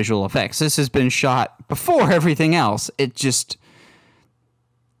its visual effects. This has been shot before everything else. It just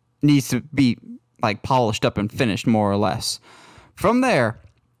needs to be like polished up and finished, more or less. From there,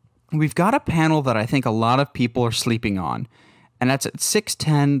 we've got a panel that I think a lot of people are sleeping on, and that's at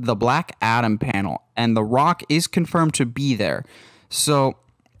 6:10, the Black Adam panel, and The Rock is confirmed to be there. So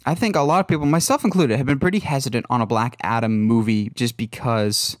I think a lot of people, myself included, have been pretty hesitant on a Black Adam movie just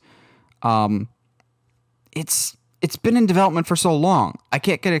because it's been in development for so long. I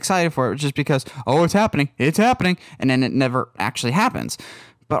can't get excited for it just because, it's happening, and then it never actually happens.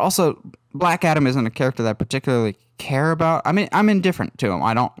 But also, Black Adam isn't a character that I particularly care about. I mean, I'm indifferent to him.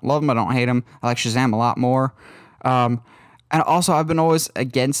 I don't love him, I don't hate him. I like Shazam a lot more. And also, I've been always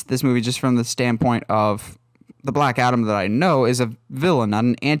against this movie just from the standpoint of the Black Adam that I know is a villain, not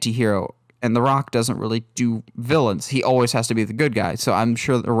an anti-hero, and The Rock doesn't really do villains. He always has to be the good guy, so I'm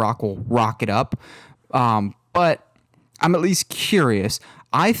sure The Rock will rock it up. But I'm at least curious.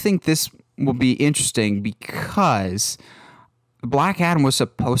 I think this will be interesting because Black Adam was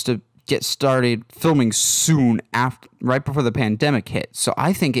supposed to get started filming soon after, right before the pandemic hit, so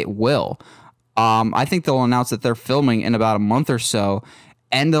I think it will. I think they'll announce that they're filming in about a month or so,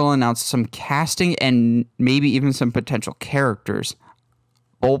 and they'll announce some casting and maybe even some potential characters.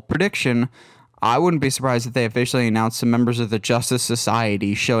 Bold prediction, I wouldn't be surprised if they officially announced some members of the Justice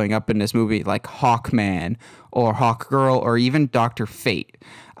Society showing up in this movie, like Hawkman or Hawkgirl or even Dr. Fate.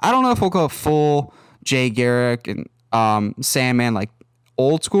 I don't know if we'll go full Jay Garrick and Sandman, like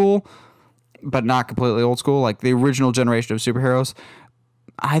old school, but not completely old school, like the original generation of superheroes.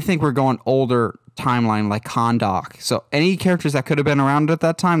 I think we're going older timeline, like Kahndaq. So any characters that could have been around at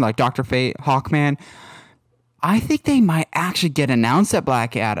that time, like Dr. Fate, Hawkman, I think they might actually get announced at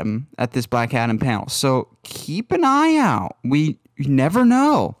this Black Adam panel. So keep an eye out. You never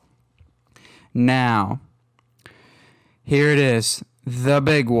know. Now, here it is, the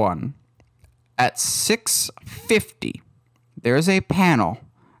big one. At 6:50, there's a panel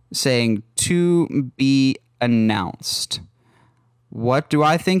saying to be announced. What do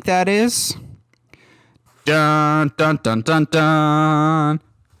I think that is? Dun dun dun dun dun.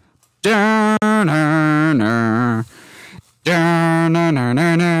 Dun dun dun. Dun dun dun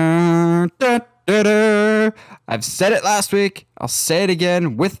dun. Dun dun dun. I've said it last week. I'll say it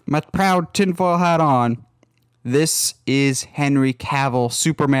again with my proud tinfoil hat on. This is Henry Cavill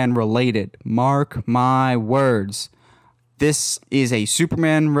Superman related. Mark my words. This is a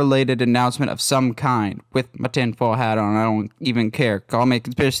Superman-related announcement of some kind with my tinfoil hat on. I don't even care. Call me a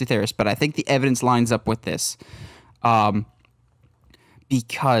conspiracy theorist, but I think the evidence lines up with this.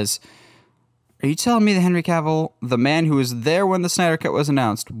 Because, are you telling me that Henry Cavill, the man who was there when the Snyder Cut was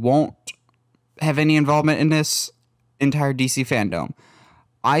announced, won't have any involvement in this entire DC fandom?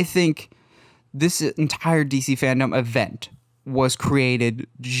 I think this entire DC fandom event was created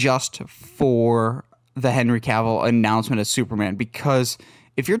just for the Henry Cavill announcement of Superman, because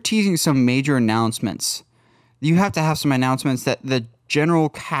if you're teasing some major announcements, you have to have some announcements that the general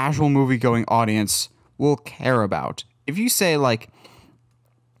casual movie-going audience will care about. If you say, like,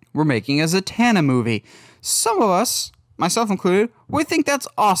 we're making a Zatanna movie, some of us, myself included, we think that's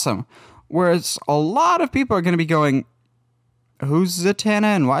awesome. Whereas a lot of people are going to be going, who's Zatanna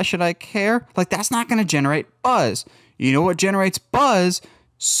and why should I care? Like, that's not going to generate buzz. You know what generates buzz?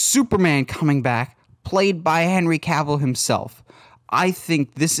 Superman coming back, played by Henry Cavill himself. I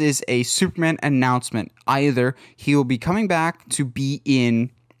think this is a Superman announcement. Either he will be coming back to be in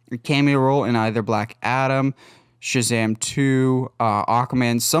a cameo role in either Black Adam, Shazam 2,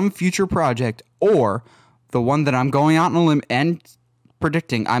 Aquaman, some future project, or the one that I'm going out on a limb and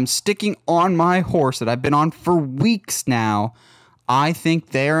predicting. I'm sticking on my horse that I've been on for weeks now. I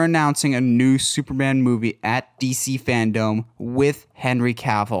think they're announcing a new Superman movie at DC Fandome with Henry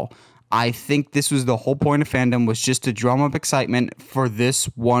Cavill. I think this was the whole point of fandom, was just to drum up excitement for this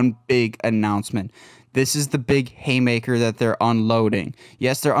one big announcement. This is the big haymaker that they're unloading.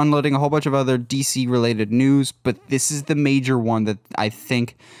 Yes, they're unloading a whole bunch of other DC-related news, but this is the major one that I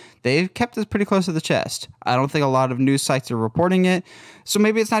think they've kept this pretty close to the chest. I don't think a lot of news sites are reporting it, so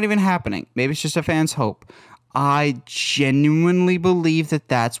maybe it's not even happening. Maybe it's just a fan's hope. I genuinely believe that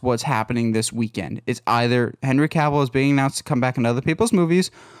that's what's happening this weekend. It's either Henry Cavill is being announced to come back in other people's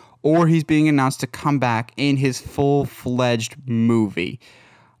movies, or he's being announced to come back in his full-fledged movie.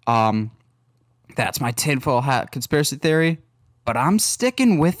 That's my tinfoil hat conspiracy theory, but I'm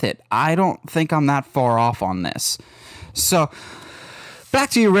sticking with it. I don't think I'm that far off on this. So, back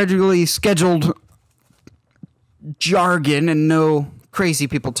to your regularly scheduled jargon and no crazy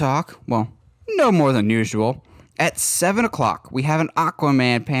people talk. Well, no more than usual. At 7 o'clock, we have an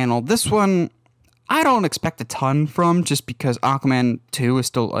Aquaman panel. This one, I don't expect a ton from, just because Aquaman 2 is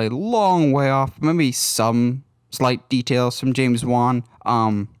still a long way off. Maybe some slight details from James Wan.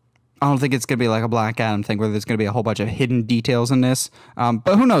 I don't think it's going to be like a Black Adam thing where there's going to be a whole bunch of hidden details in this.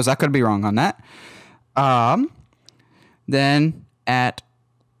 But who knows? I could be wrong on that. Then at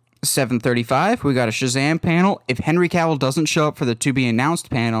 7:35, we got a Shazam panel. If Henry Cavill doesn't show up for the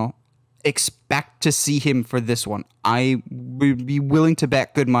to-be-announced panel, expect to see him for this one. I would be willing to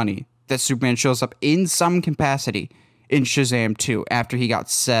bet good money that Superman shows up in some capacity in Shazam 2 after he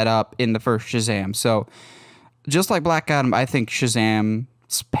got set up in the first Shazam. So, just like Black Adam, I think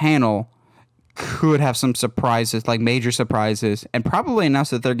Shazam's panel could have some surprises, like major surprises, and probably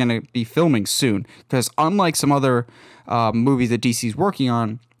announce that they're going to be filming soon. Because unlike some other movies that DC's working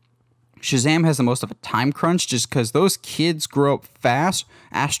on, Shazam has the most of a time crunch just because those kids grow up fast.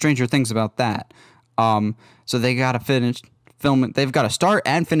 Ask Stranger Things about that. So they got to finish filming. They've got to start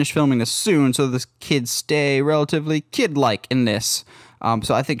and finish filming this soon so the kids stay relatively kid-like in this.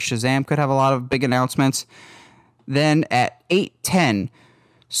 So I think Shazam could have a lot of big announcements. Then at 8:10,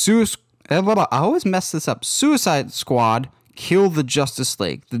 I always mess this up. Suicide Squad Kill the Justice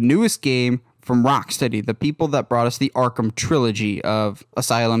League, the newest game from Rocksteady, the people that brought us the Arkham trilogy of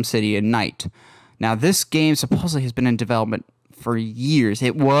Asylum, City, and Night. Now, this game supposedly has been in development for years.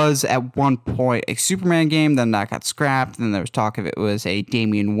 It was, at one point, a Superman game, then that got scrapped, then there was talk of it was a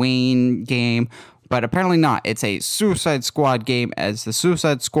Damian Wayne game, but apparently not. It's a Suicide Squad game, as the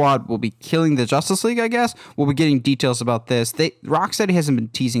Suicide Squad will be killing the Justice League, I guess. We'll be getting details about this. Rocksteady hasn't been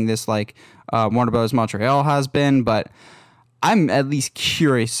teasing this like Warner Bros. Montreal has been, but I'm at least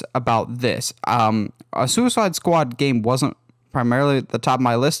curious about this. A Suicide Squad game wasn't primarily at the top of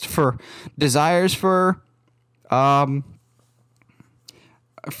my list for desires for a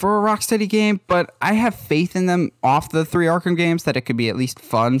Rocksteady game, but I have faith in them off the 3 Arkham games that it could be at least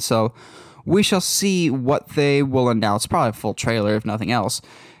fun, so we shall see what they will announce. Probably a full trailer, if nothing else.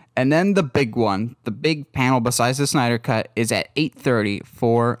 And then the big one, the big panel besides the Snyder Cut, is at 8:30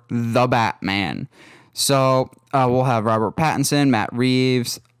 for The Batman. So we'll have Robert Pattinson, Matt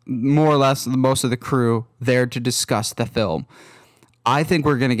Reeves, more or less most of the crew there to discuss the film. I think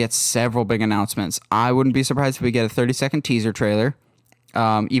we're going to get several big announcements. I wouldn't be surprised if we get a 30-second teaser trailer,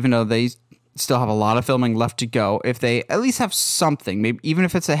 even though they still have a lot of filming left to go. If they at least have something, maybe even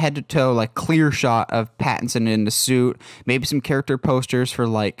if it's a head-to-toe, like, clear shot of Pattinson in the suit, maybe some character posters for,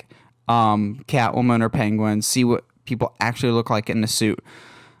 like, Catwoman or Penguin, see what people actually look like in the suit.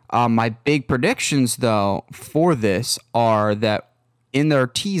 My big predictions, though, for this are that in their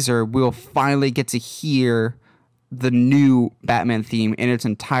teaser, we'll finally get to hear the new Batman theme in its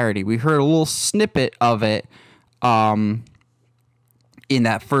entirety. We heard a little snippet of it in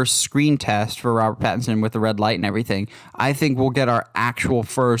that first screen test for Robert Pattinson with the red light and everything. I think we'll get our actual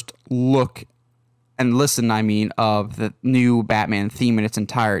first look and listen, of the new Batman theme in its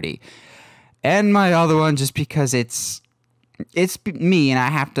entirety. And my other one, just because it's me and I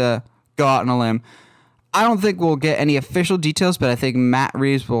have to go out on a limb, I don't think we'll get any official details, but I think Matt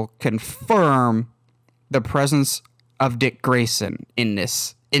Reeves will confirm the presence of Dick Grayson in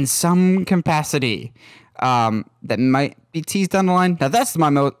this in some capacity. That might be teased down the line. Now that's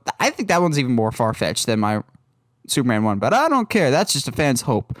I think that one's even more far-fetched than my Superman one, but I don't care. That's just a fan's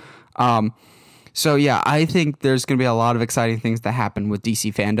hope. So yeah, I think there's going to be a lot of exciting things that happen with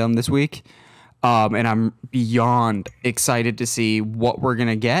DC Fandome this week. And I'm beyond excited to see what we're going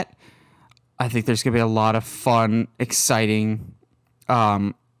to get. I think there's going to be a lot of fun, exciting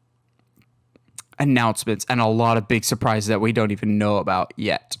announcements and a lot of big surprises that we don't even know about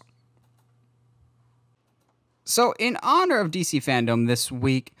yet. So in honor of DC Fandome this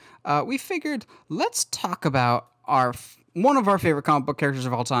week, we figured let's talk about one of our favorite comic book characters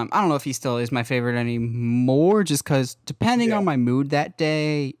of all time. I don't know if he still is my favorite anymore, just because depending on my mood that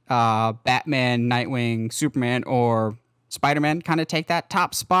day, Batman, Nightwing, Superman, or Spider-Man kind of take that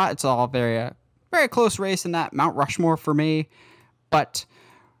top spot. It's all very close race in that Mount Rushmore for me. But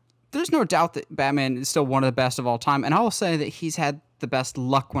there's no doubt that Batman is still one of the best of all time. And I will say that he's had the best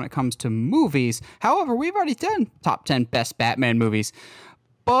luck when it comes to movies. However, we've already done top 10 best Batman movies.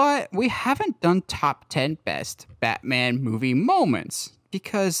 But we haven't done top 10 best Batman movie moments,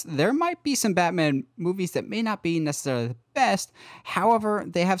 because there might be some Batman movies that may not be necessarily the best. However,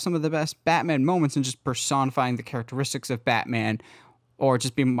 they have some of the best Batman moments in just personifying the characteristics of Batman, or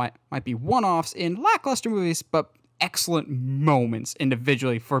just might be one-offs in lackluster movies, but excellent moments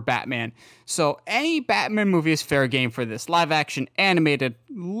individually for Batman. So any Batman movie is fair game for this. Live action, animated,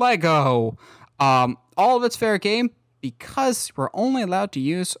 Lego, all of it's fair game, because we're only allowed to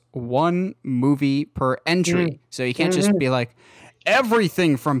use one movie per entry. So you can't just be like,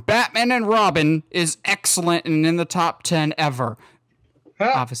 everything from Batman and Robin is excellent and in the top 10 ever.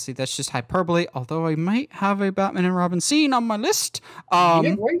 Obviously, that's just hyperbole, although I might have a Batman and Robin scene on my list.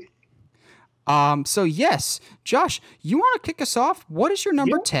 So yes, Josh, you want to kick us off? What is your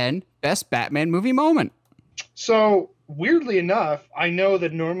number 10 best Batman movie moment? So weirdly enough, I know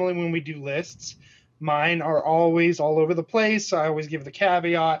that normally when we do lists, mine are always all over the place. I always give the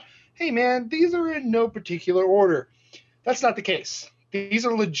caveat, hey man, these are in no particular order. That's not the case. These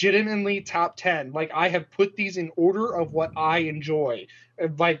are legitimately top 10. Like, I have put these in order of what I enjoy.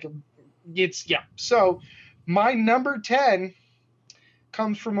 So my number 10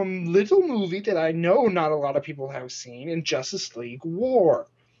 comes from a little movie that I know not a lot of people have seen, in Justice League War.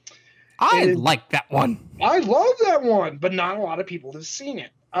 I like that one. I love that one, but not a lot of people have seen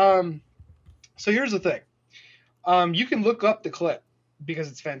it. So here's the thing. You can look up the clip because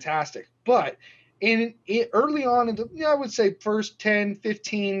it's fantastic. But early on, I would say first 10,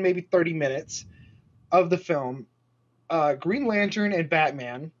 15, maybe 30 minutes of the film, Green Lantern and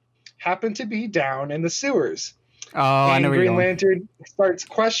Batman happen to be down in the sewers. Oh, I know where you're Green going. Lantern starts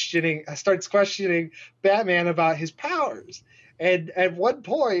questioning Batman about his powers. And at one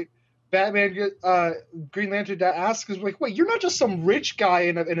point, Green Lantern asks him, like, wait, you're not just some rich guy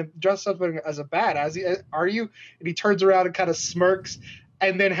in a dressed up as a bat, are you? And he turns around and kind of smirks,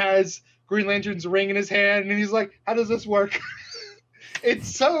 and then has Green Lantern's ring in his hand, and he's like, how does this work?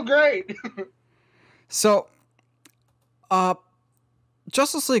 It's so great. So,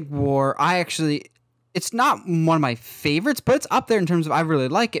 Justice League War, it's not one of my favorites, but it's up there in terms of I really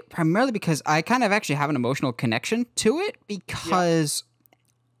like it, primarily because I kind of actually have an emotional connection to it, because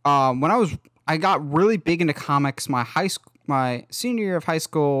when I got really big into comics my senior year of high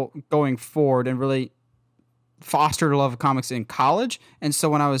school going forward, and really fostered a love of comics in college. And so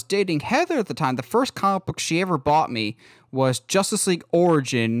when I was dating Heather at the time, the first comic book she ever bought me was Justice League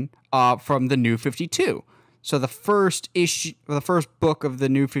Origin from the New 52. So the first issue, the first book of the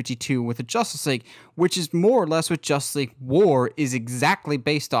New 52 with the Justice League, which is more or less what Justice League War is exactly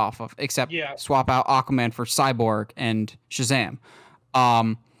based off of, except swap out Aquaman for Cyborg and Shazam.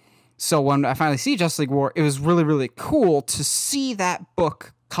 So when I finally see Justice League War, it was really, really cool to see that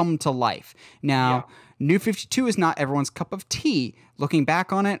book come to life. Now, New 52 is not everyone's cup of tea. Looking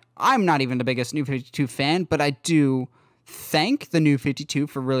back on it, I'm not even the biggest New 52 fan, but I do thank the New 52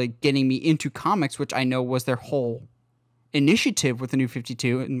 for really getting me into comics, which I know was their whole initiative with the New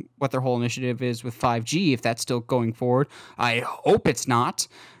 52 and what their whole initiative is with 5G, if that's still going forward. I hope it's not.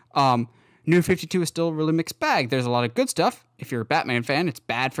 New 52 is still a really mixed bag. There's a lot of good stuff. If you're a Batman fan, it's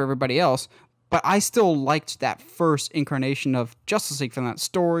bad for everybody else. But I still liked that first incarnation of Justice League from that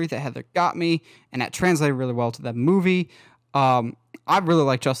story that Heather got me, and that translated really well to that movie. I really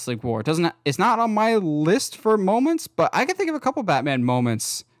like Justice League War. It's not on my list for moments, but I can think of a couple Batman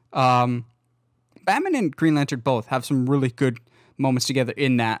moments. Batman and Green Lantern both have some really good moments together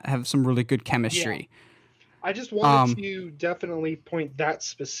in that, have some really good chemistry. Yeah. I just wanted to definitely point that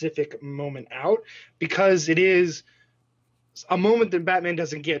specific moment out because it is a moment that Batman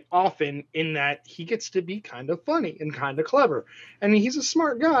doesn't get often, in that he gets to be kind of funny and kind of clever. I mean, he's a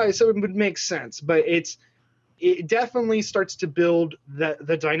smart guy, so it would make sense, but it definitely starts to build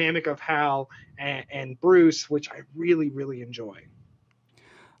the dynamic of Hal and Bruce, which I really, really enjoy.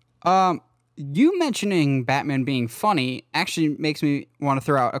 You mentioning Batman being funny actually makes me want to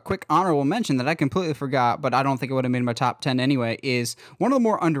throw out a quick honorable mention that I completely forgot, but I don't think it would have made my top 10 anyway, is one of the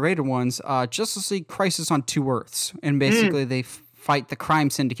more underrated ones, Justice League Crisis on Two Earths. And basically they fight the crime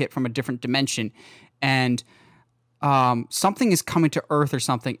syndicate from a different dimension. And something is coming to Earth or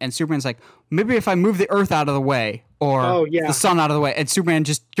something, and Superman's like, maybe if I move the Earth out of the way, or the sun out of the way, and Superman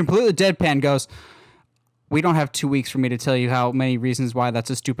just completely deadpan goes, we don't have 2 weeks for me to tell you how many reasons why that's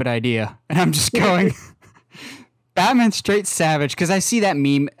a stupid idea. And I'm just going, Batman's straight savage, because I see that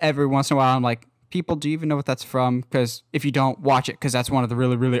meme every once in a while. I'm like, people, do you even know what that's from? Because if you don't, watch it, because that's one of the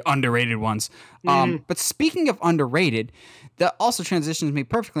really, really underrated ones. But speaking of underrated, that also transitions me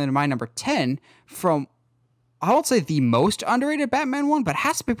perfectly into my number 10 from, I won't say the most underrated Batman one, but it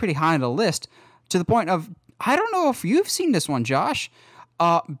has to be pretty high on the list, to the point of, I don't know if you've seen this one, Josh,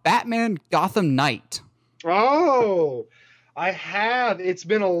 Batman Gotham Knight. Oh, I have. It's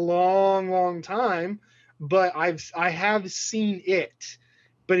been a long, long time, but I have seen it,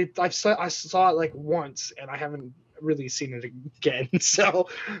 but I saw it like once, and I haven't really seen it again. So,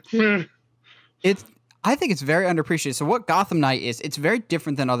 I think it's very underappreciated. So, what Gotham Knight is, it's very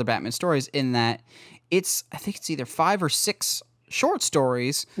different than other Batman stories in that I think it's either 5 or 6 short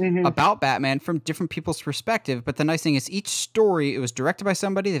stories about Batman from different people's perspective. But the nice thing is each story, it was directed by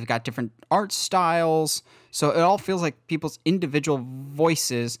somebody. They've got different art styles. So it all feels like people's individual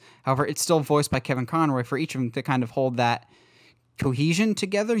voices. However, it's still voiced by Kevin Conroy for each of them to kind of hold that cohesion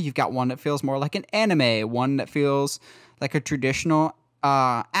together. You've got one that feels more like an anime, one that feels like a traditional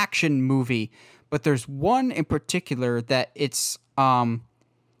action movie. But there's one in particular that it's, I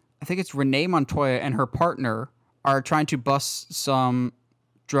think it's Renee Montoya and her partner are trying to bust some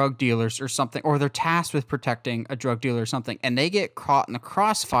drug dealers or something, or they're tasked with protecting a drug dealer or something, and they get caught in the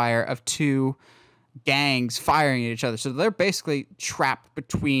crossfire of 2 gangs firing at each other. So they're basically trapped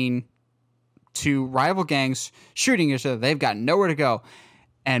between 2 rival gangs shooting each other. They've got nowhere to go.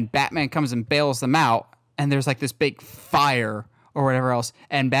 And Batman comes and bails them out, and there's like this big fire or whatever else,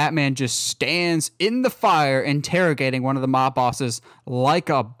 and Batman just stands in the fire interrogating one of the mob bosses like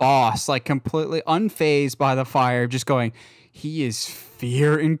a boss, like completely unfazed by the fire, just going, he is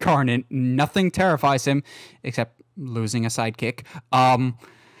fear incarnate. Nothing terrifies him except losing a sidekick.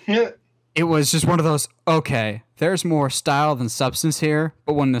 It was just one of those, okay, there's more style than substance here,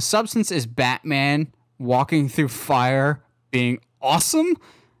 but when the substance is Batman walking through fire being awesome,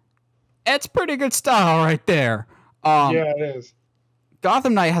 it's pretty good style right there. Yeah, it is.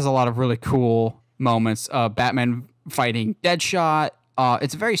 Gotham Knight has a lot of really cool moments. Batman fighting Deadshot.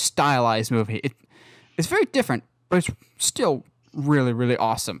 It's a very stylized movie. It's very different, but it's still really, really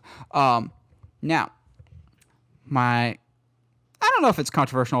awesome. Now, I don't know if it's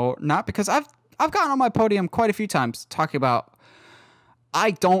controversial or not, because I've gotten on my podium quite a few times talking about,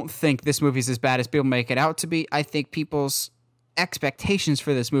 I don't think this movie's as bad as people make it out to be. I think people's expectations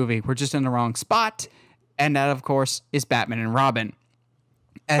for this movie were just in the wrong spot, and that, of course, is Batman and Robin.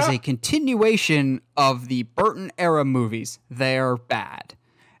 As a continuation of the Burton-era movies, they're bad.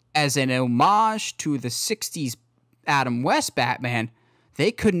 As an homage to the 60s Adam West Batman, they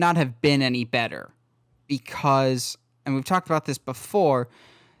could not have been any better. Because, and we've talked about this before,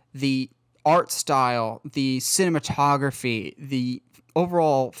 the art style, the cinematography, the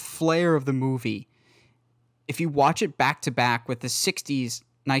overall flair of the movie if you watch it back to back with the 60s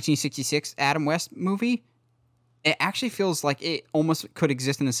 1966 Adam West movie, it actually feels like it almost could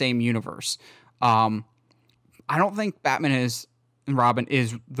exist in the same universe. I don't think Batman and Robin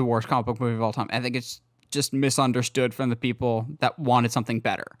is the worst comic book movie of all time. I think it's just misunderstood from the people that wanted something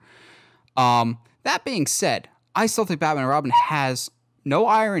better. That being said, I still think Batman and Robin has, no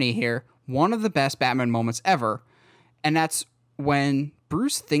irony here, one of the best Batman moments ever, and that's when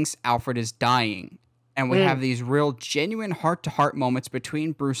Bruce thinks Alfred is dying, and we have these real genuine heart-to-heart moments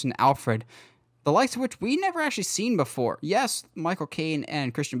between Bruce and Alfred, the likes of which we never actually seen before. Yes, Michael Caine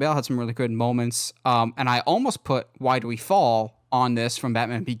and Christian Bale had some really good moments, and I almost put Why Do We Fall on this from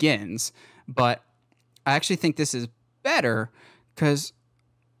Batman Begins, but I actually think this is better because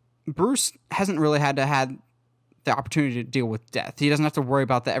Bruce hasn't really had the opportunity to deal with death. He doesn't have to worry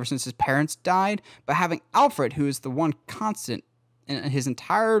about that ever since his parents died, but having Alfred, who is the one constant in his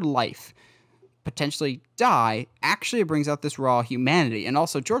entire life, potentially die, actually brings out this raw humanity. And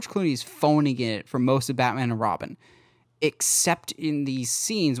also, George Clooney's phoning it for most of Batman and Robin, except in these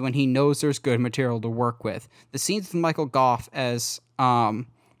scenes when he knows there's good material to work with. The scenes with Michael Goff as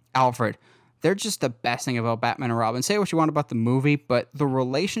Alfred, they're just the best thing about Batman and Robin. Say what you want about the movie, but the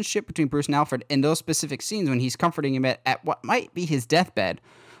relationship between Bruce and Alfred in those specific scenes when he's comforting him at what might be his deathbed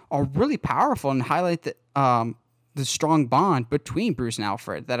are really powerful and highlight the strong bond between Bruce and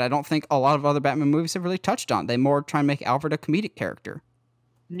Alfred that I don't think a lot of other Batman movies have really touched on. They more try and make Alfred a comedic character.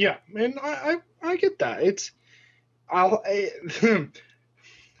 Yeah, and I get that.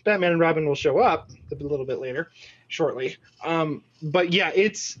 Batman and Robin will show up a little bit later, shortly. But yeah,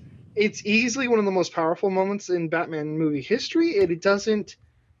 it's easily one of the most powerful moments in Batman movie history.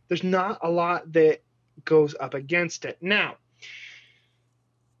 There's not a lot that goes up against it. Now,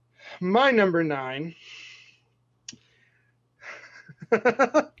 my number 9.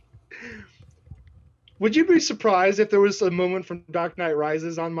 Would you be surprised if there was a moment from Dark Knight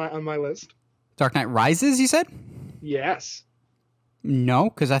Rises on my list? Dark Knight Rises, you said? Yes. No,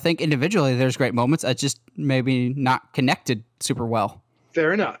 because I think individually there's great moments. I just maybe not connected super well.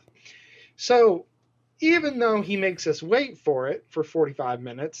 Fair enough. So, even though he makes us wait for it for 45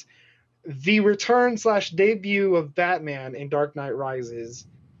 minutes, the return/debut of Batman in Dark Knight Rises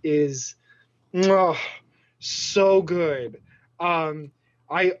is so good.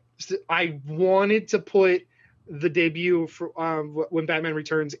 I wanted to put the debut for when Batman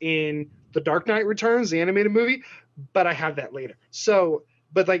Returns in The Dark Knight Returns, the animated movie, but I have that later. So,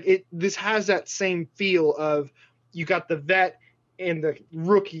 but like this has that same feel of you got the vet and the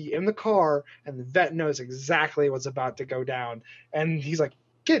rookie in the car, and the vet knows exactly what's about to go down. And he's like,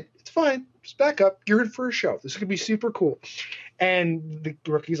 kid, it's fine. Just back up. You're in for a show. This is going to be super cool. And the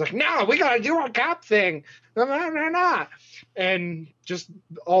rookie's like, no, we got to do our cop thing. No. And just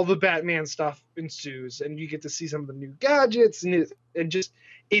all the Batman stuff ensues. And you get to see some of the new gadgets. And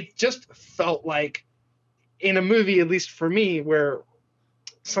it just felt like in a movie, at least for me, where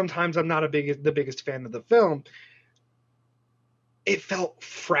sometimes I'm not the biggest fan of the film, it felt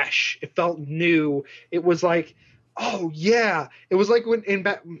fresh. It felt new. It was like, oh yeah. It was like when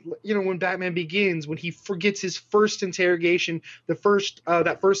when Batman Begins, when he forgets his first interrogation, that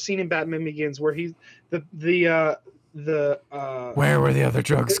first scene in Batman Begins where he's where were the other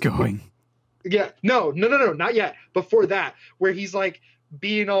drugs going? Yeah, no, not yet. Before that, where he's like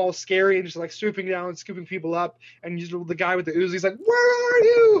being all scary and just like swooping down and scooping people up, and the guy with the Uzi's like, where are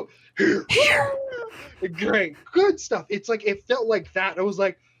you? Here. Great, good stuff. It's like it felt like that. It was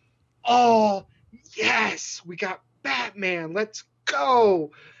like, oh yes, we got Batman. Let's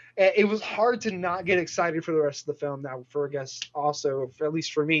go. It was hard to not get excited for the rest of the film. Now, for I guess also, at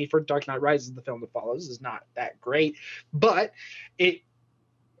least for me, for Dark Knight Rises, the film that follows is not that great, but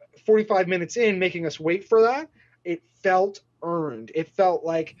 45 minutes in, making us wait for that, it felt earned. It felt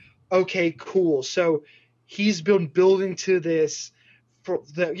like, okay, cool. So he's been building to this for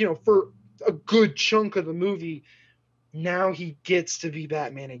a good chunk of the movie. Now he gets to be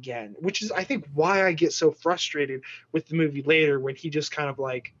Batman again, which is, I think, why I get so frustrated with the movie later when he just kind of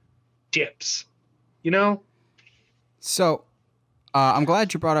like dips, So, I'm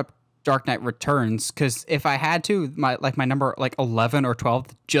glad you brought up Dark Knight Returns, because if I had to, my number 11 or 12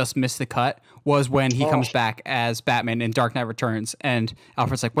 just missed the cut was when he comes back as Batman in Dark Knight Returns, and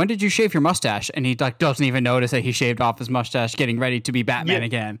Alfred's like, when did you shave your mustache? And he doesn't even notice that he shaved off his mustache getting ready to be Batman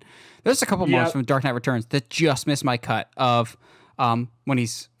again. There's a couple moments from Dark Knight Returns that just missed my cut of when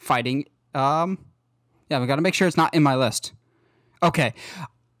he's fighting. We got to make sure it's not in my list. Okay,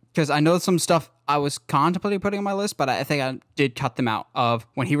 because I know some stuff I was contemplating putting on my list, but I think I did cut them out. Of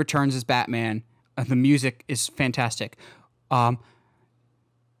when he returns as Batman, the music is fantastic.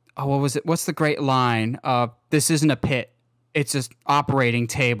 oh, what was it? What's the great line? This isn't a pit. It's an operating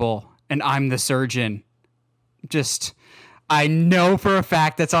table, and I'm the surgeon. Just, I know for a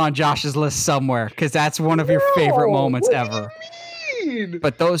fact that's on Josh's list somewhere because that's one of your favorite moments ever.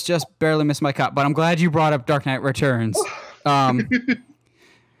 But those just barely missed my cut. But I'm glad you brought up Dark Knight Returns.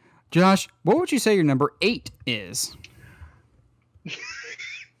 Josh, what would you say your number 8 is?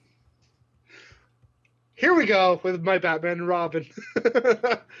 Here we go with my Batman and Robin.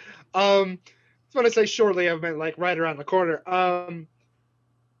 When I say shortly, I meant like right around the corner.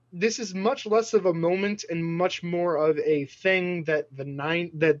 This is much less of a moment and much more of a thing that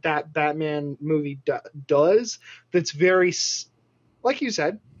that Batman movie does. That's very, like you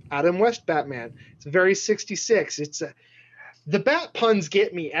said, Adam West Batman. It's very 66. The bat puns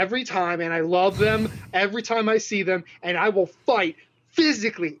get me every time, and I love them every time I see them, and I will fight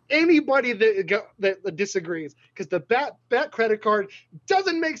physically anybody that disagrees, because the bat credit card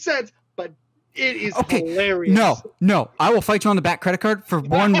doesn't make sense, but it is hilarious. No, I will fight you on the bat credit card for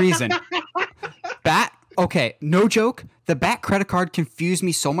one reason. No joke. The bat credit card confused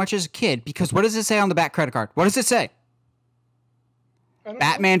me so much as a kid, because what does it say on the bat credit card? What does it say?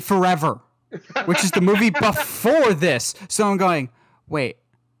 Batman Forever. Which is the movie before this. So I'm going, wait,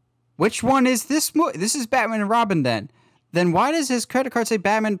 which one is this movie? This is Batman and Robin then. Then why does his credit card say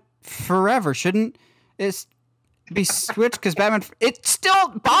Batman Forever? Shouldn't it be switched? Because Batman... It still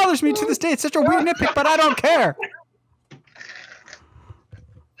bothers me to this day. It's such a weird nitpick, but I don't care.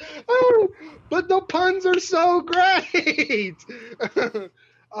 But the puns are so great.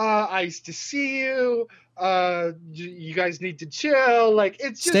 I used to see you. You guys need to chill. Like,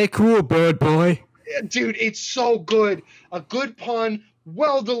 it's just, stay cool, bird boy. Dude, it's so good. A good pun,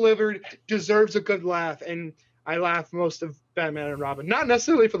 well delivered, deserves a good laugh. And I laugh most of Batman and Robin. Not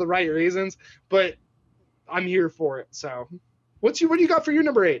necessarily for the right reasons, but I'm here for it. So what do you got for your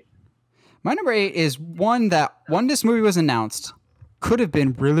number 8? My number 8 is one that, when this movie was announced, could have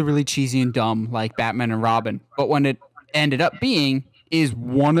been really, really cheesy and dumb, like Batman and Robin. But when it ended up being, is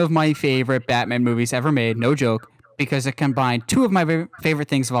one of my favorite Batman movies ever made, no joke, because it combined two of my favorite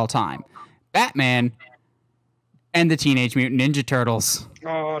things of all time. Batman and the Teenage Mutant Ninja Turtles.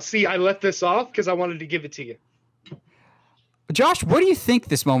 Oh, see, I let this off because I wanted to give it to you. Josh, what do you think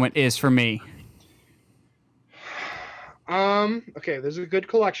this moment is for me? Okay, there's a good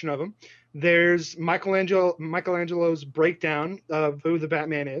collection of them. There's Michelangelo's breakdown of who the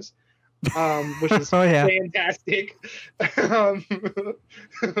Batman is. Which is fantastic. The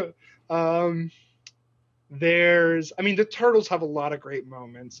Turtles have a lot of great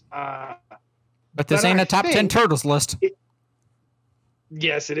moments. But this ain't a top 10 Turtles list.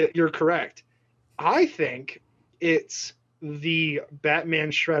 Yes, it is. You're correct. I think it's the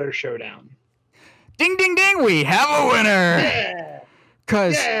Batman Shredder showdown. Ding, ding, ding. We have a winner. Yeah.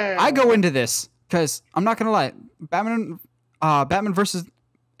 Because I go into this, because I'm not going to lie. Batman versus...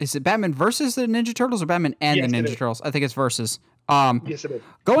 Is it Batman versus the Ninja Turtles or Batman and the Ninja Turtles? I think it's versus. Yes, it is.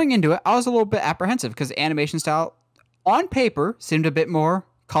 Going into it, I was a little bit apprehensive because the animation style on paper seemed a bit more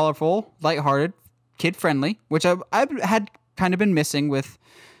colorful, lighthearted, kid-friendly, which I had kind of been missing with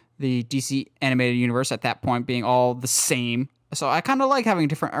the DC animated universe at that point being all the same. So I kind of like having a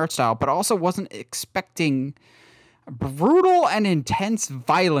different art style, but also wasn't expecting brutal and intense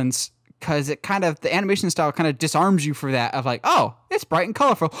violence, because the animation style kind of disarms you for that, of like, oh, it's bright and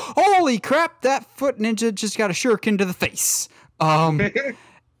colorful. Holy crap, that foot ninja just got a shuriken to the face. And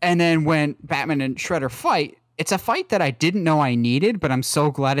then when Batman and Shredder fight, it's a fight that I didn't know I needed, but I'm so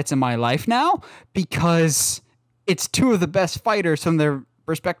glad it's in my life now, because it's two of the best fighters from their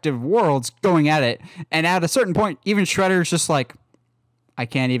respective worlds going at it. And at a certain point, even Shredder's just like, I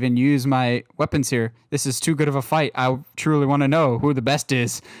can't even use my weapons here. This is too good of a fight. I truly want to know who the best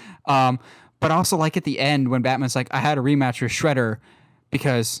is. But also, like, at the end when Batman's like, I had a rematch with Shredder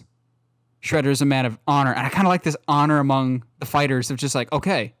because Shredder's a man of honor. And I kind of like this honor among the fighters of just like,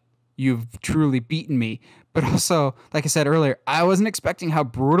 okay, you've truly beaten me. But also, like I said earlier, I wasn't expecting how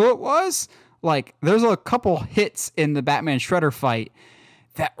brutal it was. Like, there's a couple hits in the Batman Shredder fight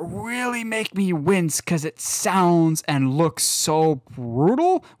that really make me wince because it sounds and looks so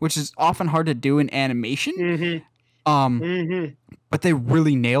brutal, which is often hard to do in animation. But they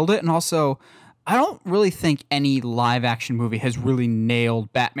really nailed it. And also, I don't really think any live action movie has really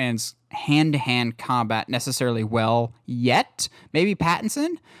nailed Batman's hand-to-hand combat necessarily well yet. Maybe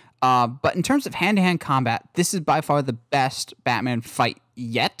Pattinson. But in terms of hand-to-hand combat, this is by far the best Batman fight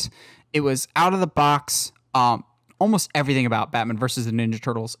yet. It was out of the box. Almost everything about Batman versus the Ninja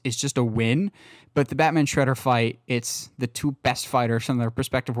Turtles is just a win. But the Batman Shredder fight, it's the two best fighters from their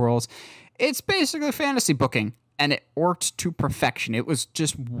respective worlds. It's basically fantasy booking. and it worked to perfection. It was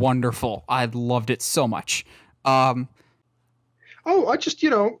just wonderful. I loved it so much. I just,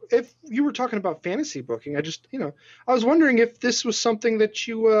 if you were talking about fantasy booking, I just, I was wondering if this was something that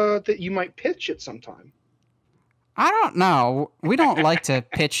you might pitch at some time. I don't know. We don't like to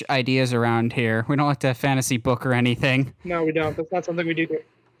pitch ideas around here. We don't like to fantasy book or anything. No, we don't. That's not something we do.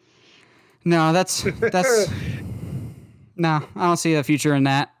 No, that's no, I don't see a future in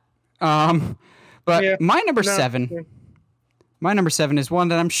that. But Yeah. my number No, 7, yeah. my number 7 is one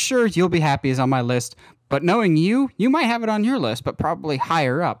that I'm sure you'll be happy is on my list. But knowing you might have it on your list, but probably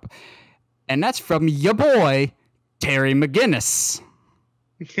higher up. And that's from your boy, Terry McGinnis.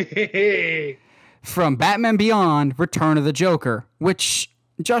 From Batman Beyond, Return of the Joker, which,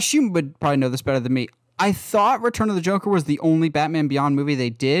 Josh, you would probably know this better than me. I thought Return of the Joker was the only Batman Beyond movie they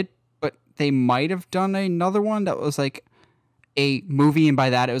did, but they might have done another one that was like a movie, and by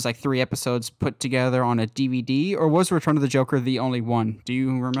that it was like 3 episodes put together on a DVD, or was Return of the Joker the only one? Do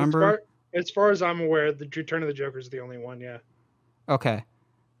you remember? As far as I'm aware, the Return of the Joker is the only one, yeah. Okay.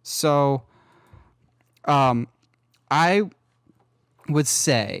 So, I would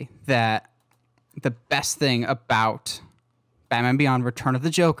say that the best thing about Batman Beyond Return of the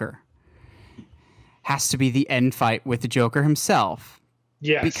Joker has to be the end fight with the Joker himself.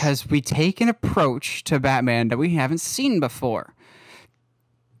 Yes. Because we take an approach to Batman that we haven't seen before.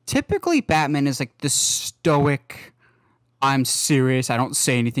 Typically, Batman is like the stoic, I'm serious, I don't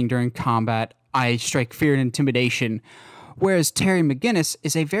say anything during combat, I strike fear and intimidation. Whereas Terry McGinnis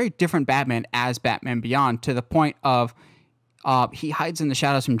is a very different Batman as Batman Beyond, to the point of he hides in the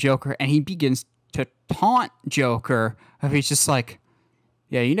shadows from Joker and he begins to taunt Joker. He's just like,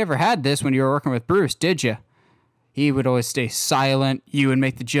 yeah, you never had this when you were working with Bruce, did you? He would always stay silent. You would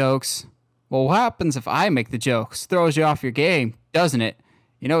make the jokes. Well, what happens if I make the jokes? Throws you off your game, doesn't it?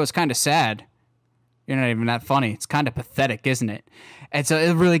 You know, it's kind of sad. You're not even that funny. It's kind of pathetic, isn't it? And so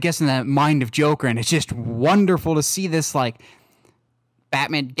it really gets in that mind of Joker, and it's just wonderful to see this, like,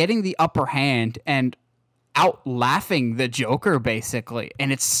 Batman getting the upper hand and out laughing the Joker, basically.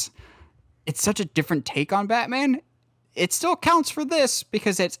 And it's such a different take on Batman. It still counts for this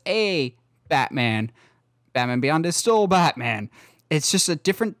because it's a Batman. Batman Beyond is still Batman. It's just a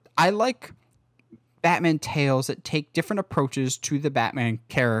different... I like Batman tales that take different approaches to the Batman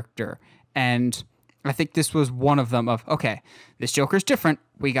character. And I think this was one of them of, okay, this Joker's different.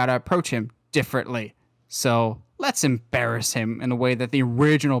 We got to approach him differently. So let's embarrass him in a way that the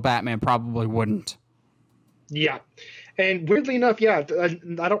original Batman probably wouldn't. Yeah. And weirdly enough, yeah,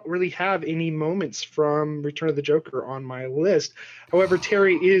 I don't really have any moments from Return of the Joker on my list. However,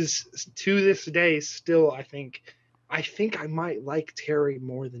 Terry is, to this day, still, I think I might like Terry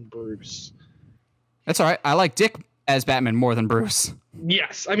more than Bruce. That's all right. I like Dick as Batman more than Bruce.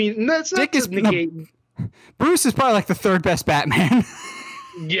 Yes. I mean, that's not Dick is negate. Bruce is probably like the third best Batman.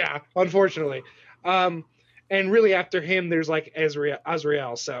 Yeah, unfortunately. And really after him, there's like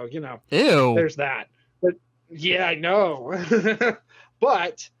Azrael. So, Ew. there's that. But yeah, I know.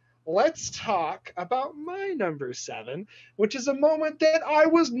 But let's talk about my number 7, which is a moment that I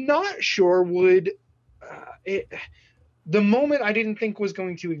was not sure would... the moment I didn't think was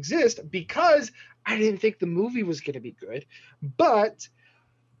going to exist because I didn't think the movie was going to be good. But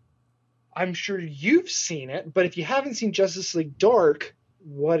I'm sure you've seen it. But if you haven't seen Justice League Dark,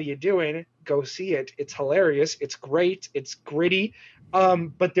 what are you doing? Go see it. It's hilarious. It's great. It's gritty.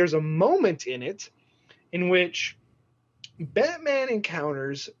 But there's a moment in it in which Batman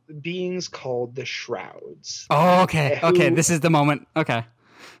encounters beings called the Shrouds. Oh, okay. Okay, this is the moment. Okay.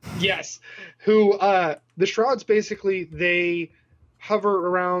 Yes. Who, the Shrouds basically, they hover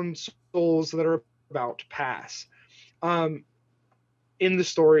around souls that are about to pass. In the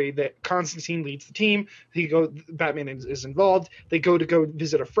story that Constantine leads the team, Batman is involved. They go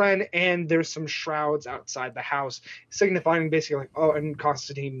visit a friend, and there's some shrouds outside the house, signifying basically like, and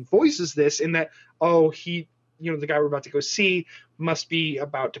Constantine voices this in that, he, the guy we're about to go see must be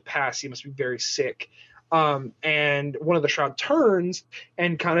about to pass. He must be very sick. And one of the shroud turns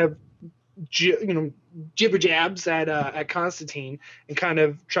and kind of, jibber jabs at Constantine and kind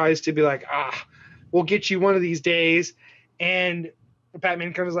of tries to be like, we'll get you one of these days. And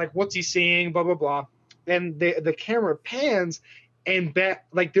Batman kind of is like, what's he seeing? Blah, blah, blah. And the camera pans and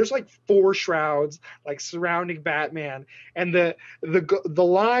there's like 4 shrouds like surrounding Batman. And the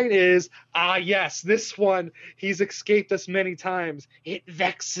line is, yes, this one, he's escaped us many times. It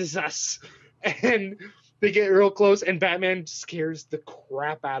vexes us. And they get real close, and Batman scares the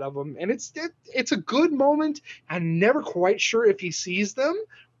crap out of him. And it's a good moment. I'm never quite sure if he sees them,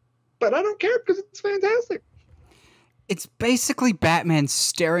 but I don't care because it's fantastic. It's basically Batman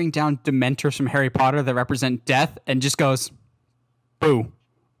staring down Dementors from Harry Potter that represent death and just goes, boo,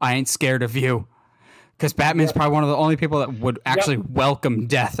 I ain't scared of you. Because Batman's probably one of the only people that would actually welcome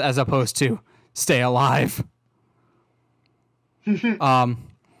death as opposed to stay alive.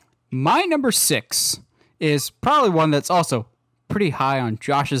 My number 6 is probably one that's also pretty high on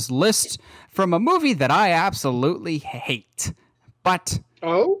Josh's list from a movie that I absolutely hate. But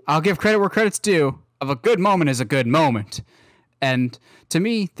I'll give credit where credit's due. Of a good moment is a good moment. And to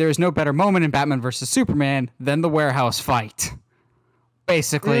me, there's no better moment in Batman vs. Superman than the warehouse fight.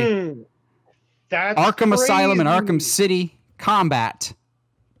 Basically, that's Arkham crazy. Asylum and Arkham City combat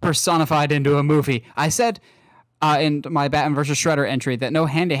personified into a movie. I said in my Batman vs. Shredder entry that no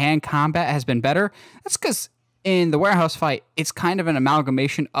hand-to-hand combat has been better. That's because in the warehouse fight, it's kind of an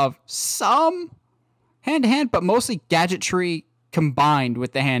amalgamation of some hand-to-hand, but mostly gadgetry combined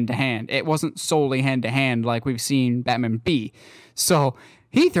with the hand-to-hand. It wasn't solely hand-to-hand like we've seen Batman be. So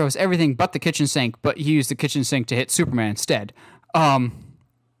he throws everything but the kitchen sink, but he used the kitchen sink to hit Superman instead.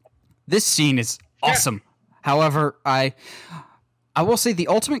 This scene is awesome. However, I will say the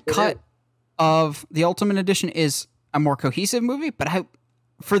ultimate cut of the Ultimate Edition is a more cohesive movie, but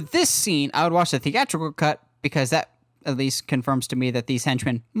for this scene, I would watch the theatrical cut because that at least confirms to me that these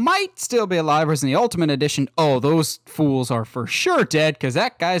henchmen might still be alive, whereas in the Ultimate Edition, those fools are for sure dead because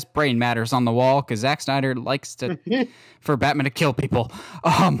that guy's brain matter's on the wall because Zack Snyder likes for Batman to kill people.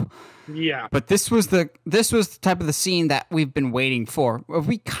 Yeah. But this was the type of the scene that we've been waiting for.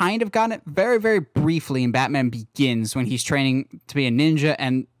 We kind of got it very, very briefly in Batman Begins when he's training to be a ninja,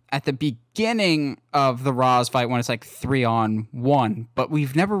 and at the beginning of the Ra's fight when it's like 3-on-1. But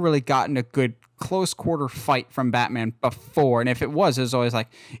we've never really gotten a good close quarter fight from Batman before. And if it was always like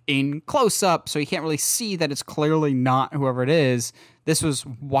in close up, so you can't really see that it's clearly not whoever it is. This was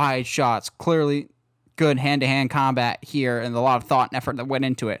wide shots, clearly good hand-to-hand combat here, and a lot of thought and effort that went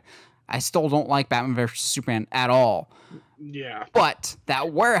into it. I still don't like Batman vs. Superman at all. Yeah. But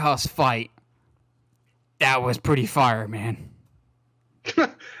that warehouse fight, that was pretty fire, man.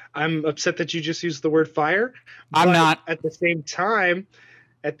 I'm upset that you just used the word fire. I'm not. At the same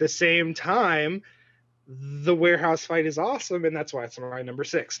time, the warehouse fight is awesome, and that's why it's my number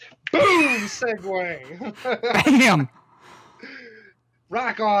 6. Boom! Segue. Bam!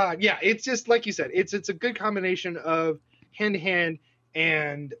 Rock on. Yeah, it's just like you said. It's a good combination of hand-to-hand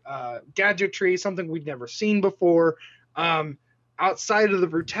and gadgetry, something we'd never seen before. Outside of the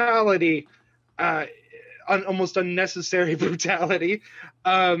brutality, almost unnecessary brutality,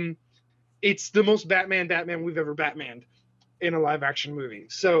 it's the most Batman we've ever Batmaned in a live action movie.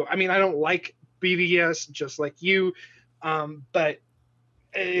 So, I mean, I don't like BVS just like you, but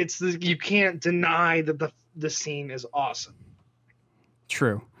you can't deny that the scene is awesome.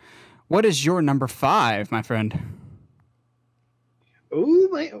 True. What is your number 5, my friend? Oh,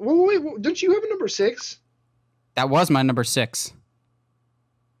 wait, don't you have a number 6? That was my number 6.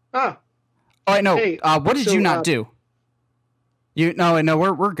 Ah. Oh, wait, no. Hey, what did you not do? No,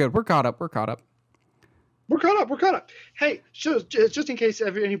 we're good. We're caught up. We're caught up. Hey, just in case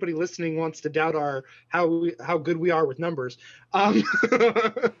anybody listening wants to doubt how good we are with numbers, I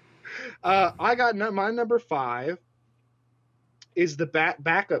got my number 5 is the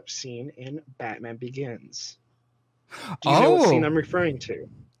backup scene in Batman Begins. Do you know what scene I'm referring to?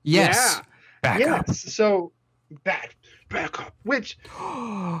 Yes. Yeah. Backup. Yes. So backup, which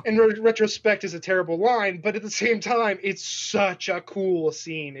in retrospect is a terrible line, but at the same time, it's such a cool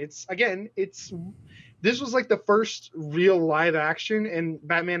scene. This was like the first real live action in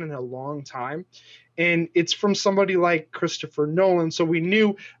Batman in a long time. And it's from somebody like Christopher Nolan. So we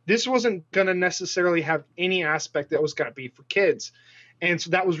knew this wasn't going to necessarily have any aspect that was going to be for kids. And so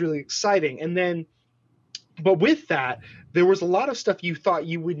that was really exciting. And then, but with that, there was a lot of stuff you thought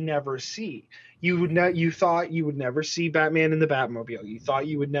you would never see. You thought you would never see Batman in the Batmobile. You thought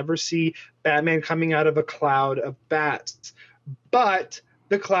you would never see Batman coming out of a cloud of bats. But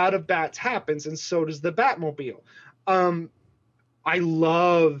the cloud of bats happens, and so does the Batmobile. I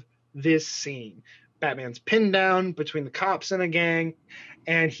love this scene. Batman's pinned down between the cops and a gang,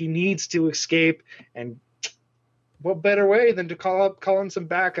 and he needs to escape. And what better way than to call in some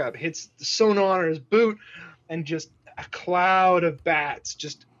backup? Hits the sonar on his boot, and just a cloud of bats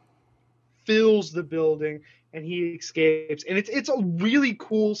just fills the building, and he escapes. And it's a really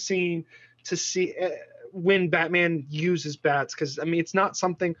cool scene to see when Batman uses bats, because I mean it's not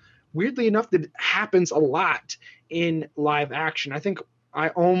something, weirdly enough, that happens a lot in live action. I think I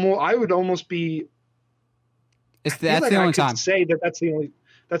would almost be. That's the only time. Say that's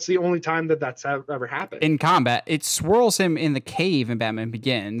the only time that's ever happened in combat. It swirls him in the cave in Batman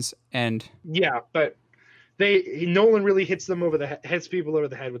Begins, and yeah, but Nolan really hits people over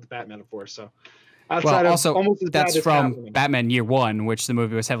the head with the Bat metaphor. So outside Well, also, of almost as bad that's as from Catwoman. Batman Year One, which the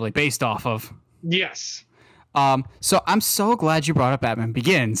movie was heavily based off of. Yes. So I'm so glad you brought up Batman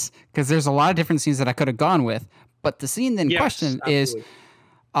Begins, because there's a lot of different scenes that I could have gone with, but the scene in question is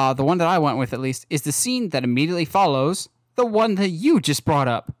the one that I went with, at least, is the scene that immediately follows the one that you just brought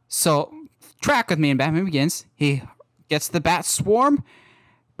up. So track with me in Batman Begins. He gets the bat swarm,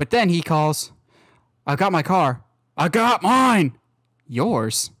 but then he calls, "I got my car. I got mine.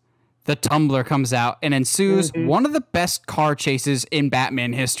 Yours." The tumbler comes out and ensues one of the best car chases in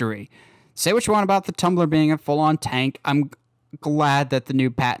Batman history. Say what you want about the tumbler being a full-on tank. I'm glad that the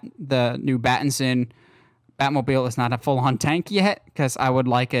new Pattinson Batmobile is not a full-on tank yet, because I would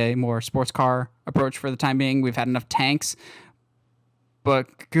like a more sports car approach for the time being. We've had enough tanks.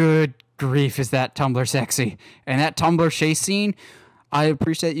 But good grief, is that tumbler sexy. And that tumbler chase scene, I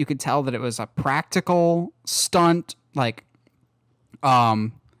appreciate you could tell that it was a practical stunt. Like, if I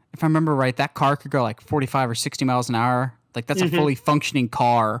remember right, that car could go like 45 or 60 miles an hour. Like, that's a fully functioning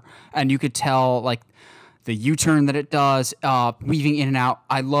car. And you could tell, like, the U-turn that it does, weaving in and out.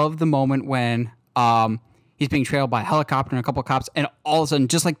 I love the moment when he's being trailed by a helicopter and a couple of cops, and all of a sudden,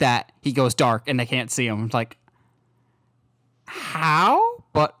 just like that, he goes dark and they can't see him. It's like, how?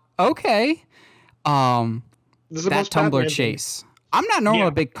 But okay. That tumbler chase. I'm not normally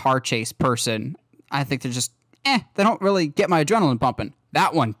a big car chase person. I think they're just, they don't really get my adrenaline pumping.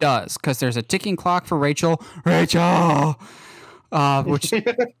 That one does, because there's a ticking clock for Rachel, which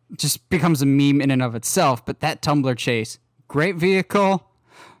just becomes a meme in and of itself. But that tumbler chase, great vehicle.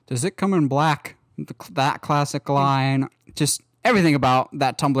 Does it come in black? That classic line. Just everything about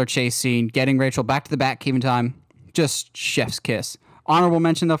that tumbler chase scene, getting Rachel back to the Batcave in time, just chef's kiss. Honorable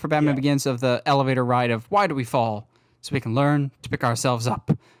mention, though, for Batman Begins of the elevator ride of "Why do we fall? So we can learn to pick ourselves up."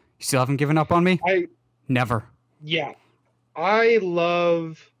 You still haven't given up on me? Never. Yeah. I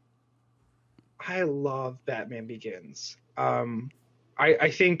love Batman Begins.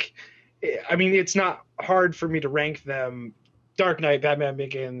 I think, I mean, it's not hard for me to rank them: Dark Knight, Batman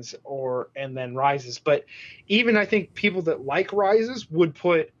Begins, and then Rises. But even I think people that like Rises would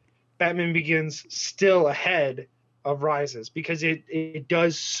put Batman Begins still ahead of Rises, because it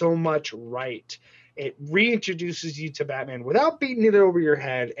does so much right. It reintroduces you to Batman without beating it over your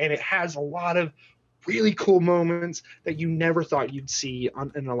head, and it has a lot of really cool moments that you never thought you'd see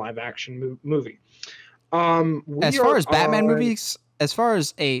in a live action movie. As far as Batman movies, as far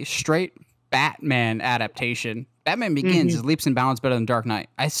as a straight Batman adaptation, Batman Begins is leaps and bounds better than Dark Knight.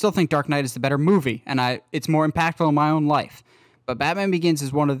 I still think Dark Knight is the better movie, and it's more impactful in my own life. But Batman Begins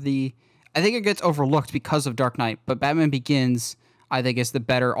is one of the, I think it gets overlooked because of Dark Knight, but Batman Begins, I think, is the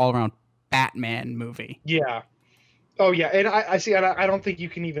better all-around Batman movie. Yeah. Oh, yeah, and I see, and I don't think you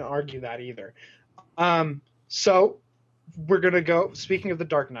can even argue that either. So we're going to go, speaking of the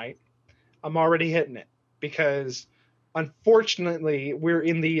Dark Knight, I'm already hitting it, because unfortunately we're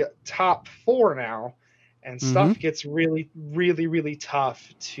in the top 4 now, and stuff gets really, really, really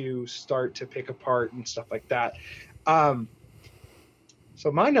tough to start to pick apart and stuff like that.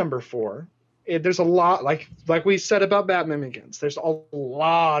 So my number 4, there's a lot, like we said about Batman Begins, there's a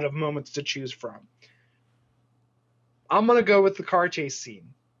lot of moments to choose from. I'm going to go with the car chase scene.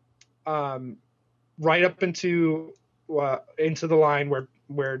 Right up into the line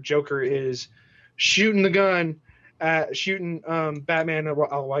where Joker is shooting the gun, shooting Batman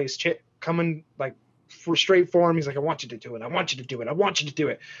while he's coming like straight for him. He's like, "I want you to do it. I want you to do it. I want you to do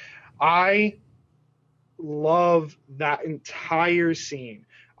it." I love that entire scene.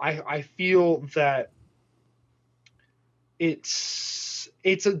 I feel that it's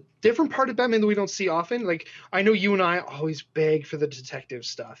a different part of Batman that we don't see often. Like, I know you and I always beg for the detective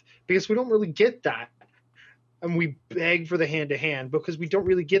stuff because we don't really get that. And we beg for the hand-to-hand because we don't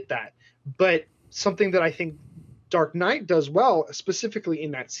really get that. But something that I think Dark Knight does well, specifically in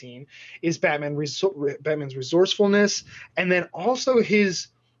that scene, is Batman's resourcefulness, and then also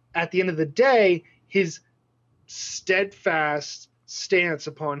at the end of the day, his steadfast stance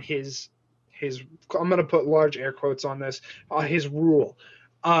upon his I'm going to put large air quotes on this, his rule.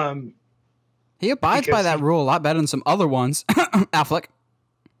 He abides by that rule a lot better than some other ones. Affleck.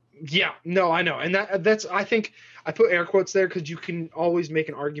 Yeah, no, I know. And that's, I think I put air quotes there because you can always make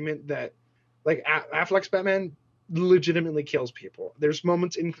an argument that, like, Affleck's Batman legitimately kills people. There's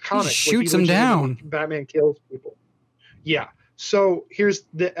moments in comics he shoots them down. Batman kills people. Yeah. So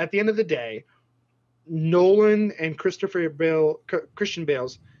at the end of the day, Nolan and Christian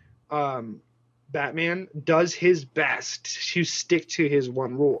Bale's Batman does his best to stick to his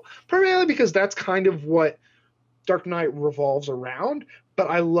one rule, primarily because that's kind of what Dark Knight revolves around. but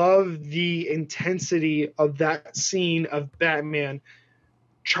I love the intensity of that scene of Batman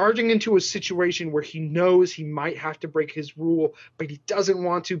charging into a situation where he knows he might have to break his rule, but he doesn't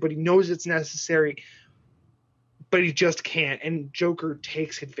want to, but he knows it's necessary, but he just can't. And Joker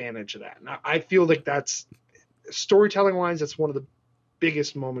takes advantage of that. And I feel like that's, storytelling wise, that's one of the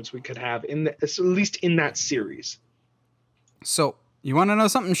biggest moments we could have at least in that series. So you want to know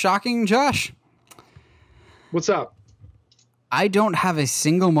something shocking, Josh? What's up? I don't have a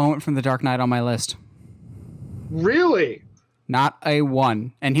single moment from The Dark Knight on my list. Really? Not a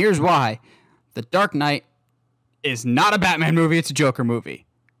one. And here's why. The Dark Knight is not a Batman movie. It's a Joker movie.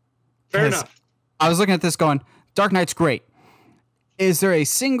 Fair enough. I was looking at this going, Dark Knight's great. Is there a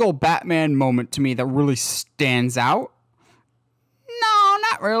single Batman moment to me that really stands out? No,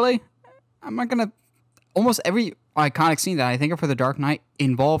 not really. I'm not going to... Almost every iconic scene that I think of for The Dark Knight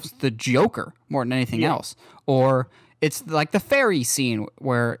involves the Joker more than anything else. Or it's like the ferry scene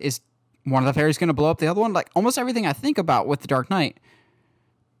where is one of the fairies going to blow up the other one? Like almost everything I think about with The Dark Knight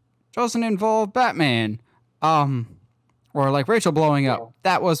doesn't involve Batman. Or like Rachel blowing up.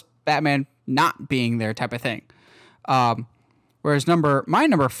 That was Batman not being there type of thing. Whereas my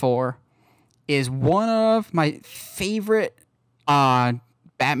number 4 is one of my favorite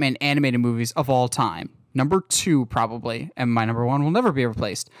Batman animated movies of all time. Number 2 probably, and my number 1 will never be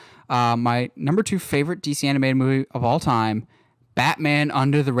replaced. My number 2 favorite DC animated movie of all time, Batman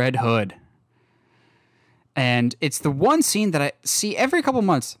Under the Red Hood. And it's the one scene that I see every couple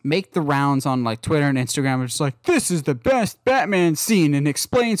months make the rounds on like Twitter and Instagram. It's like, this is the best Batman scene, and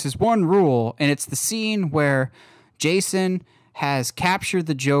explains his one rule. And it's the scene where Jason has captured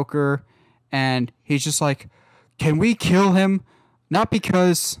the Joker, and he's just like, can we kill him? Not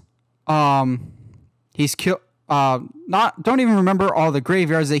because he's killed. Don't even remember all the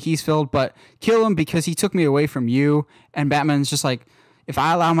graveyards that he's filled, but kill him because he took me away from you. And Batman's just like, if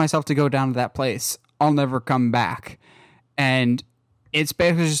I allow myself to go down to that place, I'll never come back. And it's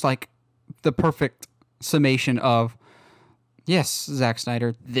basically just like the perfect summation of, yes, Zack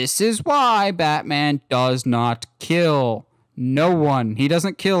Snyder, this is why Batman does not kill no one. He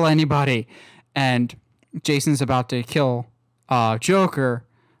doesn't kill anybody. And Jason's about to kill Joker,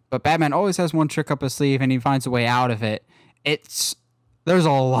 but Batman always has one trick up his sleeve, and he finds a way out of it. There's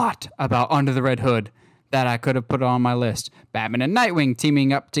a lot about Under the Red Hood that I could have put on my list. Batman and Nightwing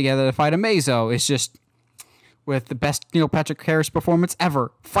teaming up together to fight Amazo is just with the best Neil Patrick Harris performance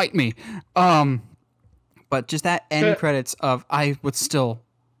ever. Fight me. But just that end credits of, I would still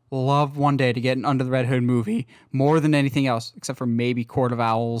love one day to get an Under the Red Hood movie more than anything else, except for maybe Court of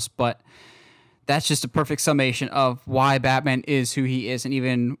Owls. But that's just a perfect summation of why Batman is who he is. And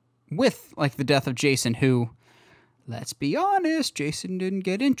even with like the death of Jason, who, let's be honest, Jason didn't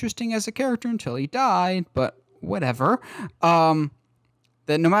get interesting as a character until he died, but whatever. That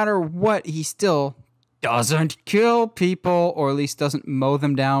no matter what, he still doesn't kill people, or at least doesn't mow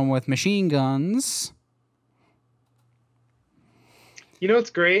them down with machine guns. You know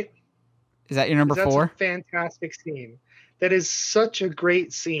what's great? Is that your number 4? That's a fantastic scene. That is such a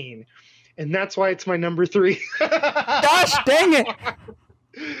great scene. And that's why it's my number 3. Gosh, dang it!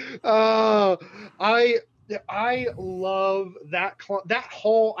 I love that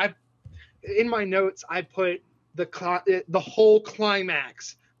whole. In my notes, I put the whole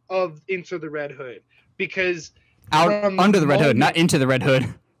climax of Into the Red Hood, because Under the Red Hood, not Into the Red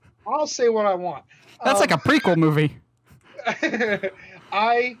Hood. I'll say what I want. That's like a prequel movie.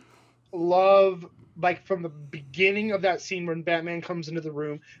 I love, like, from the beginning of that scene when Batman comes into the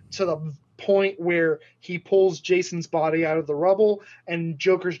room to the point where he pulls Jason's body out of the rubble and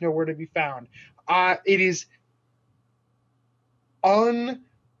Joker's nowhere to be found. It is how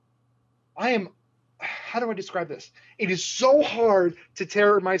do I describe this? It is so hard to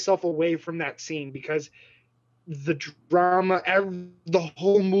tear myself away from that scene, because the drama, the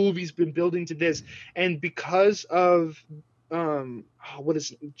whole movie's been building to this, and because of what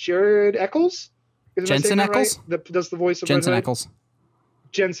is it? Jared Eccles? Jensen Ackles? Right? Does the voice of Jensen Ackles.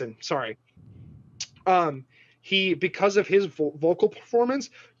 Jensen, sorry. Because of his vocal performance,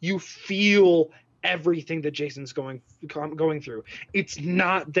 you feel everything that Jason's going through. It's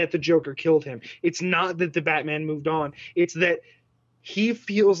not that the Joker killed him. It's not that the Batman moved on. It's that he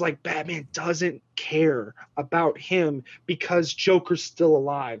feels like Batman doesn't care about him because Joker's still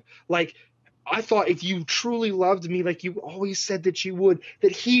alive. Like, I thought if you truly loved me, like you always said that you would,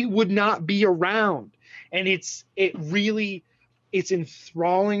 that he would not be around. And it's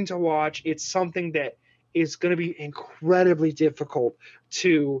enthralling to watch. It's something that is going to be incredibly difficult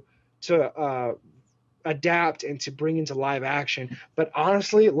to adapt and to bring into live action. But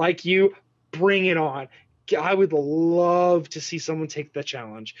honestly, like you, bring it on. I would love to see someone take the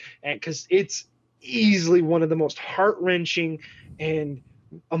challenge, and because it's easily one of the most heart-wrenching and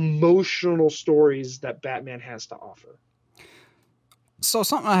emotional stories that Batman has to offer. So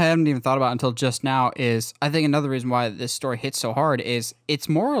something I hadn't even thought about until just now is, I think another reason why this story hits so hard is it's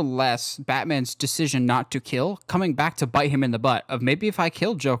more or less Batman's decision not to kill coming back to bite him in the butt of maybe if I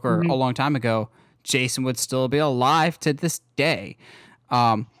killed Joker a long time ago, Jason would still be alive to this day.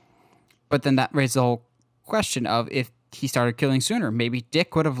 But then that raises the whole question of if he started killing sooner, maybe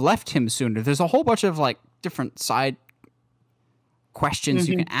Dick would have left him sooner. There's a whole bunch of like different side questions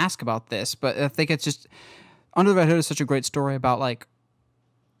you can ask about this, but I think it's just Under the Red Hood is such a great story about like,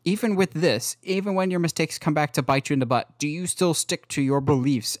 even with this, even when your mistakes come back to bite you in the butt, do you still stick to your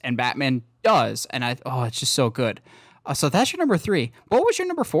beliefs? And Batman does. And it's just so good. So that's your number 3. What was your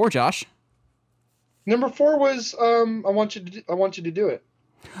number 4, Josh? Number 4 was I want you to do it.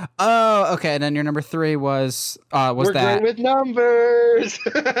 Oh, okay. And then your number 3 was We're that. Great with numbers.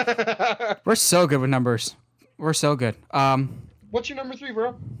 We're so good with numbers. We're so good. What's your number 3,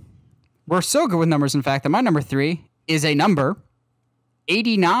 bro? We're so good with numbers, in fact, that my number 3 is a number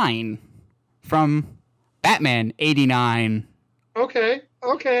 89 from Batman 89.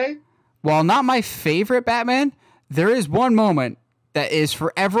 Okay. While not my favorite Batman, there is one moment that is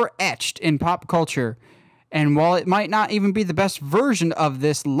forever etched in pop culture. And while it might not even be the best version of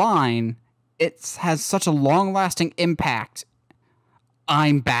this line, it has such a long-lasting impact.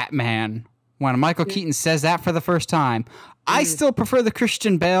 I'm Batman. When Michael Keaton says that for the first time. I still prefer the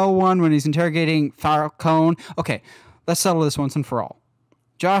Christian Bale one when he's interrogating Falcone. Okay, let's settle this once and for all.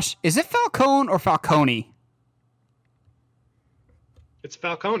 Josh, is it Falcone or Falcone? It's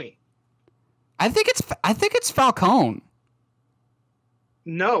Falcone. I think it's Falcone.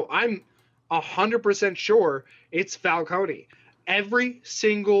 No, I'm 100% sure it's Falcone. Every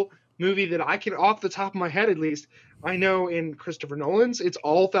single movie that I can, off the top of my head at least, I know in Christopher Nolan's, it's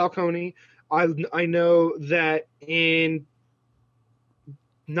all Falcone. I know that in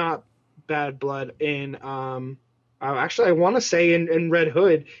not Bad Blood, in actually I want to say in Red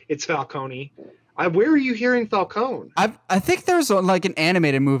Hood, it's Falcone. Where are you hearing Falcone? I think there's like an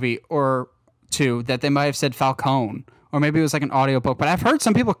animated movie or two that they might have said Falcone. Or maybe it was like an audiobook, but I've heard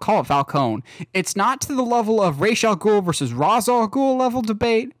some people call it Falcone. It's not to the level of Ra's al Ghul versus Ra's al Ghul level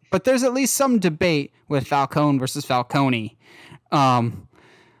debate, but there's at least some debate with Falcone versus Falcone.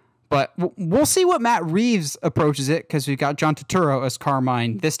 But we'll see what Matt Reeves approaches it, because we've got John Turturro as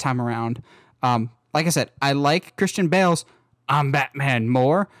Carmine this time around. Like I said, I like Christian Bale's I'm Batman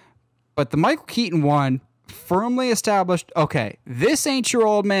more, but the Michael Keaton one firmly established, okay, this ain't your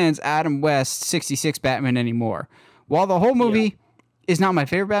old man's Adam West 66 Batman anymore. While the whole movie is not my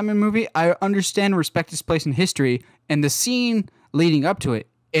favorite Batman movie, I understand and respect its place in history, and the scene leading up to it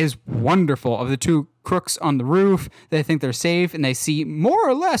is wonderful of the two crooks on the roof. They think they're safe, and they see more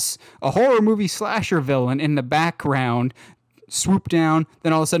or less a horror movie slasher villain in the background swoop down.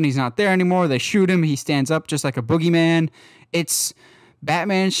 Then all of a sudden he's not there anymore. They shoot him. He stands up just like a boogeyman. It's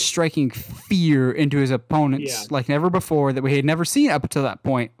Batman striking fear into his opponents like never before, that we had never seen up until that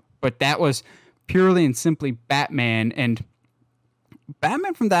point. But that was purely and simply Batman, and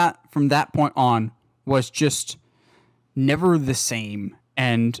Batman from that point on was just never the same.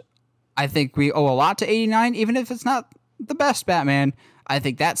 And I think we owe a lot to 89, even if it's not the best Batman. I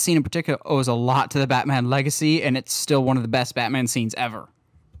think that scene in particular owes a lot to the Batman legacy, and it's still one of the best Batman scenes ever.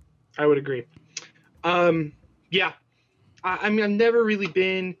 I would agree. Yeah. I mean, I've never really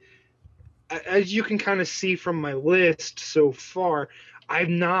been, as you can kind of see from my list so far, I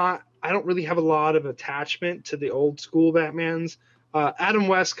don't really have a lot of attachment to the old school Batmans. Adam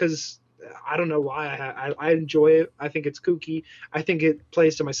West, because I don't know why I enjoy it. I think it's kooky. I think it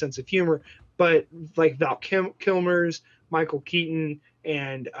plays to my sense of humor. But like Val Kilmer's, Michael Keaton,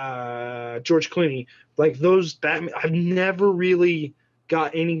 and George Clooney, like those Batman, I've never really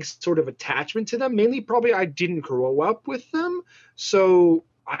got any sort of attachment to them. Mainly, probably I didn't grow up with them, so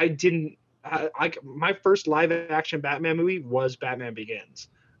I didn't. My first live action Batman movie was Batman Begins.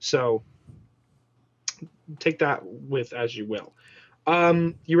 So take that with as you will.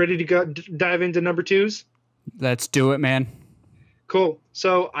 You ready to go dive into number 2s? Let's do it, man. Cool.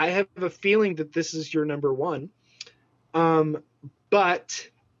 So I have a feeling that this is your number 1. But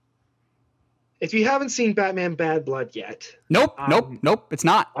if you haven't seen Batman Bad Blood yet. Nope, it's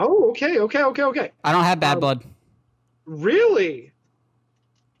not. Oh, okay. I don't have Bad Blood. Really?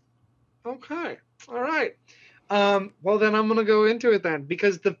 Okay. All right. Well, then I'm going to go into it then,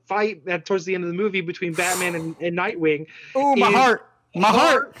 because the fight towards the end of the movie between Batman and Nightwing. Oh, my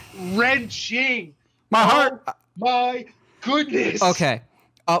heart. Wrenching. My heart. My goodness. Okay.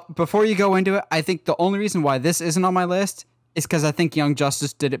 Before you go into it, I think the only reason why this isn't on my list is because I think Young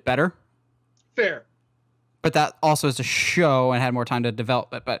Justice did it better. Fair. But that also is a show and had more time to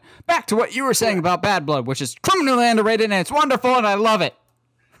develop it. But back to what you were saying about Bad Blood, which is criminally underrated, and it's wonderful, and I love it.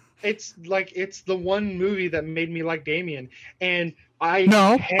 It's the one movie that made me like Damien. And I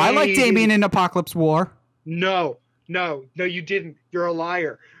like Damien in Apocalypse War. No, you didn't. You're a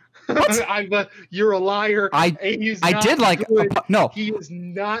liar. You're a liar. I did like no. He is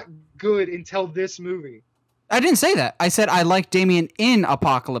not good until this movie. I didn't say that. I said I like Damien in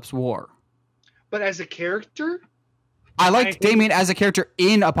Apocalypse War. But as a character, I liked Damien as a character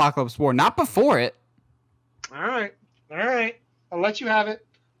in Apocalypse War, not before it. All right. I'll let you have it.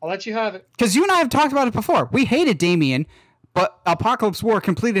 Because you and I have talked about it before. We hated Damien, but Apocalypse War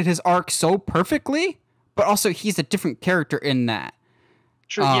completed his arc so perfectly. But also, he's a different character in that.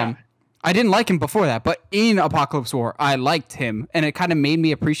 True. Yeah. I didn't like him before that, but in Apocalypse War, I liked him, and it kind of made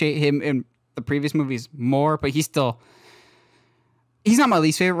me appreciate him in the previous movies more. But he's not my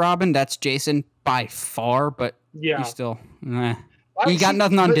least favorite Robin. That's Jason by far, but he's still. He got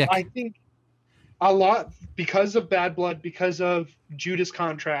nothing on Dick. I think a lot because of Bad Blood, because of Judas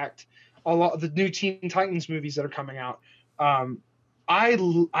Contract, a lot of the new Teen Titans movies that are coming out. I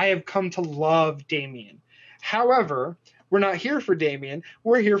have come to love Damien. However, we're not here for Damien.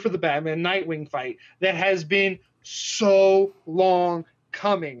 We're here for the Batman Nightwing fight that has been so long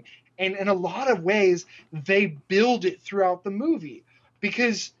coming. And in a lot of ways, they build it throughout the movie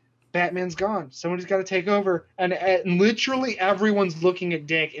because Batman's gone. Somebody's got to take over. And literally everyone's looking at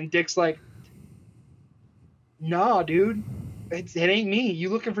Dick, and Dick's like, nah, dude, it ain't me. You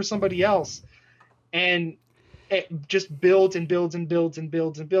looking for somebody else. And it just builds and builds and builds and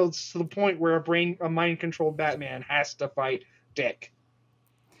builds and builds to the point where a mind-controlled Batman has to fight Dick.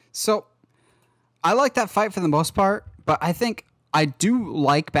 So, I like that fight for the most part, but I think I do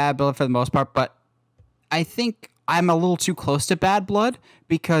like Bad Blood for the most part, but I think I'm a little too close to Bad Blood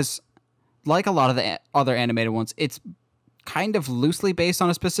because, like a lot of the other animated ones, it's kind of loosely based on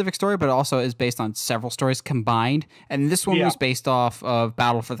a specific story, but also is based on several stories combined. And this one was based off of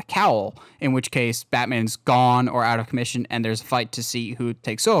Battle for the Cowl, in which case Batman's gone or out of commission, and there's a fight to see who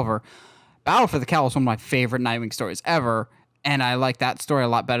takes over. Battle for the Cowl is one of my favorite Nightwing stories ever, and I like that story a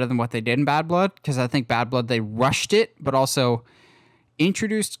lot better than what they did in Bad Blood, because I think Bad Blood, they rushed it, but also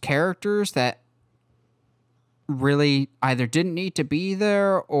introduced characters that really either didn't need to be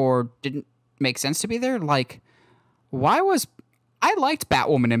there or didn't make sense to be there. Like, I liked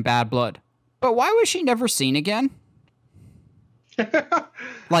Batwoman in Bad Blood, but why was she never seen again?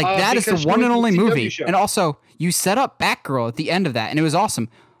 That is the one and only movie. Show. And also, you set up Batgirl at the end of that, and it was awesome.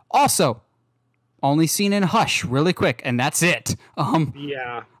 Also, only seen in Hush really quick, and that's it.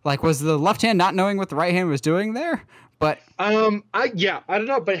 Was the left hand not knowing what the right hand was doing there? But I don't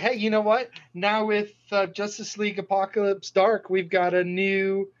know. But hey, you know what? Now with Justice League Apocalypse Dark, we've got a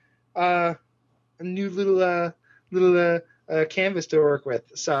new little canvas to work with.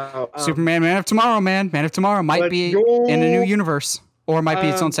 So Superman, Man of Tomorrow might be in a new universe, or might be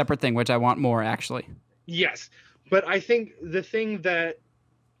its own separate thing, which I want more actually. Yes, but I think the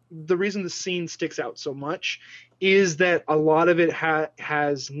reason the scene sticks out so much is that a lot of it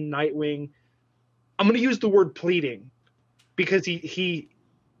has Nightwing. I'm going to use the word pleading because he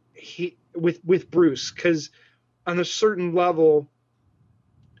with Bruce, because on a certain level,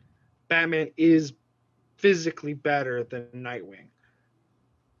 Batman is physically better than Nightwing.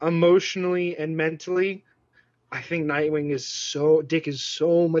 Emotionally and mentally, I think Dick is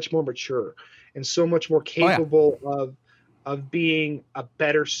so much more mature and so much more capable of being a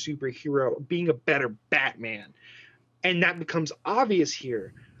better superhero, being a better Batman. And that becomes obvious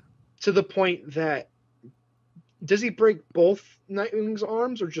here to the point that, does he break both Nightwing's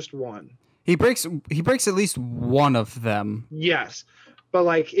arms or just one? He breaks at least one of them. Yes. But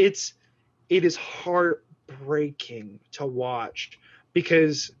it is heartbreaking to watch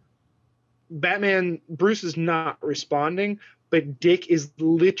because Bruce is not responding, but Dick is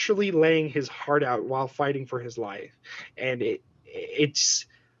literally laying his heart out while fighting for his life. And it's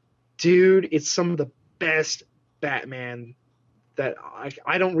some of the best Batman that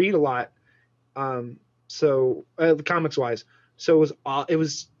I don't read a lot. So comics wise, so it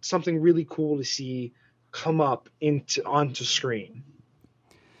was something really cool to see come up onto screen.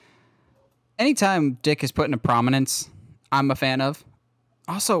 Anytime Dick is put into prominence, I'm a fan of.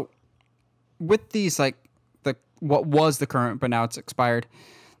 Also, with these what was the current, but now it's expired,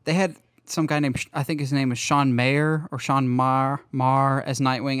 they had some guy named, I think his name is Sean Mayer or Sean Marr as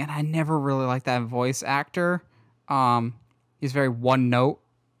Nightwing, and I never really liked that voice actor. He's very one note,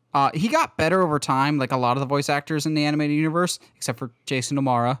 He got better over time, like a lot of the voice actors in the animated universe, except for Jason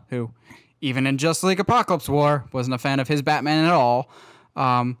Momoa, who, even in Justice League Apocalypse War, wasn't a fan of his Batman at all.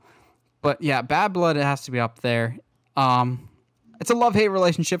 But yeah, Bad Blood, it has to be up there. It's a love-hate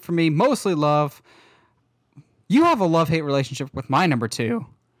relationship for me, mostly love. You have a love-hate relationship with my number 2,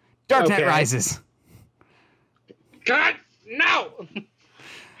 Dark Knight Rises. God, no!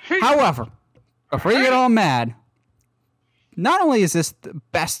 However, before you get all mad, not only is this the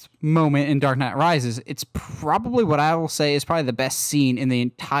best moment in Dark Knight Rises, it's probably what I will say is probably the best scene in the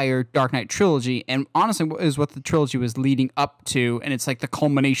entire Dark Knight trilogy, and honestly is what the trilogy was leading up to, and it's like the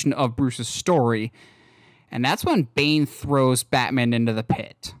culmination of Bruce's story. And that's when Bane throws Batman into the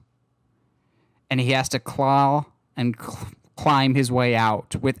pit. And he has to claw and climb his way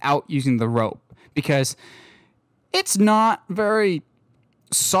out without using the rope, because it's not very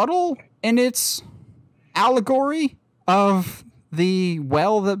subtle in its allegory of the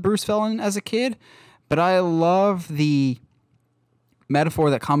well that Bruce fell in as a kid, but I love the metaphor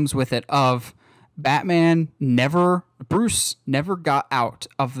that comes with it of Bruce never got out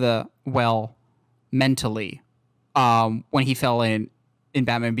of the well mentally when he fell in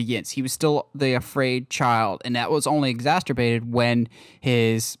Batman Begins. He was still the afraid child, and that was only exacerbated when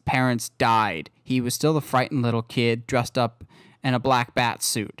his parents died. He was still the frightened little kid dressed up in a black bat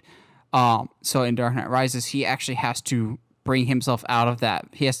suit. So in Dark Knight Rises, he actually has to bring himself out of that.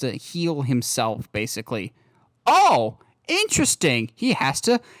 He has to heal himself, basically. Oh, interesting. He has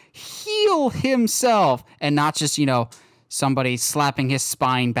to heal himself and not just, somebody slapping his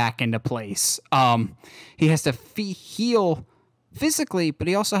spine back into place. He has to heal physically, but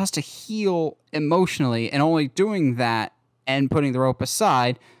he also has to heal emotionally, and only doing that and putting the rope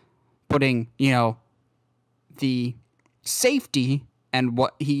aside, putting, the safety and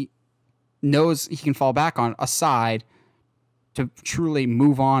what he knows he can fall back on aside to truly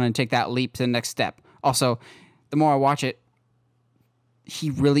move on and take that leap to the next step. Also, the more I watch it, he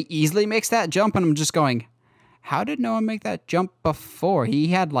really easily makes that jump, and I'm just going, how did no one make that jump before? He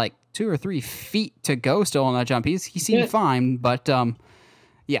had like 2 or 3 feet to go still on that jump. He seemed fine, but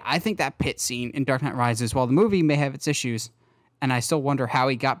yeah, I think that pit scene in Dark Knight Rises, while the movie may have its issues, and I still wonder how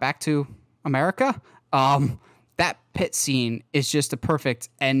he got back to America, that pit scene is just a perfect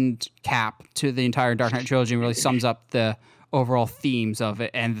end cap to the entire Dark Knight trilogy and really sums up the overall themes of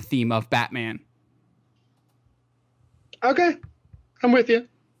it and the theme of Batman. Okay. I'm with you.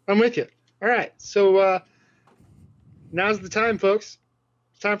 All right. So now's the time, folks.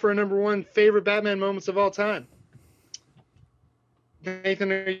 It's time for our number 1 favorite Batman moments of all time.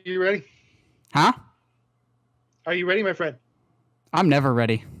 Nathan, are you ready? Huh? Are you ready, my friend? I'm never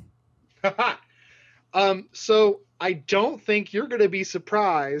ready. So I don't think you're going to be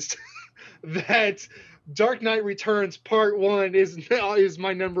surprised that Dark Knight Returns Part 1 is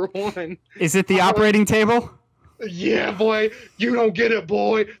my number 1. Is it the operating table? Yeah, boy. You don't get it,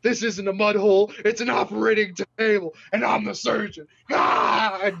 boy. This isn't a mud hole. It's an operating table, and I'm the surgeon.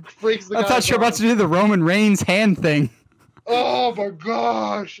 It freaks the guy. I thought you were about to do the Roman Reigns hand thing. Oh my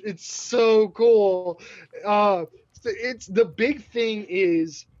gosh, it's so cool. It's the big thing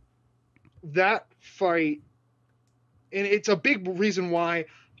is that fight, and it's a big reason why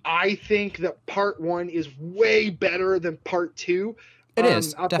I think that Part 1 is way better than Part 2. It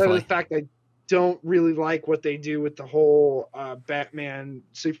is, outside definitely. of the fact I don't really like what they do with the whole Batman,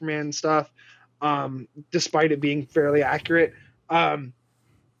 Superman stuff, despite it being fairly accurate. I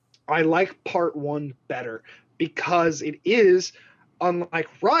like Part 1 better because it is, unlike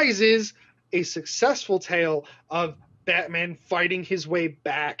Rises, a successful tale of Batman fighting his way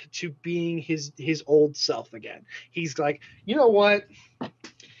back to being his old self again. He's like, you know what?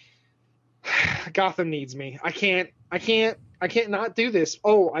 Gotham needs me. I can't not do this.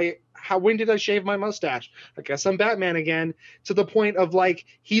 When did I shave my mustache? I guess I'm Batman again. To the point of like,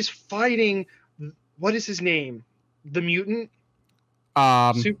 he's fighting, what is his name? The mutant?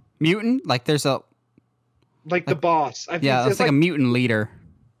 Mutant? Like there's a... Like the boss. It's like a mutant leader.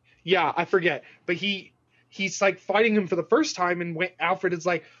 Yeah, I forget. But he's like fighting him for the first time, and when Alfred is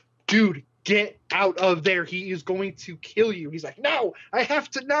like, dude, get out of there. He is going to kill you. He's like, no, I have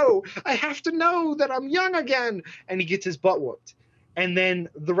to know that I'm young again. And he gets his butt whooped. And then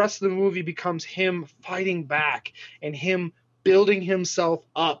the rest of the movie becomes him fighting back and him building himself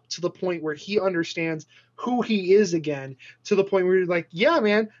up to the point where he understands who he is again, to the point where you're like, yeah,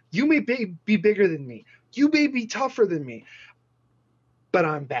 man, you may be bigger than me. You may be tougher than me, but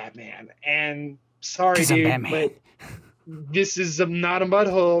I'm Batman. And sorry, dude, but this is not a mud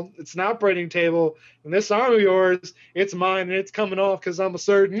hole. It's an operating table. And this arm of yours, it's mine, and it's coming off because I'm a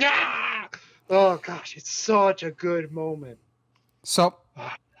surgeon. Yeah! Oh, gosh, it's such a good moment. So,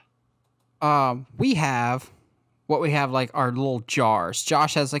 we have what we have, like, our little jars.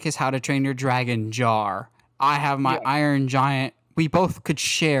 Josh has, like, his How to Train Your Dragon jar. I have my Iron Giant. We both could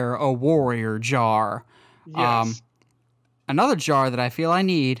share a warrior jar. Yes. Another jar that I feel I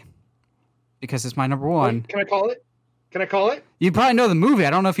need, because it's my number one. Wait, can I call it? Can I call it? You probably know the movie. I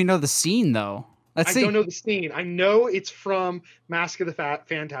don't know if you know the scene, though. Let's see. I don't know the scene. I know it's from Mask of the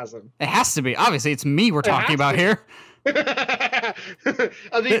Phantasm. It has to be. Obviously, it's me we're talking about here. I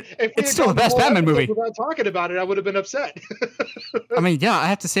mean, it's still the best Batman movie. Without talking about it, I would have been upset. I mean, yeah, I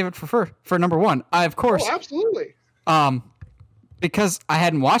have to save it for number one. I, of course. Oh, absolutely. Because I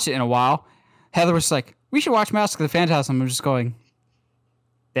hadn't watched it in a while, Heather was like, we should watch Mask of the Phantasm. I'm just going,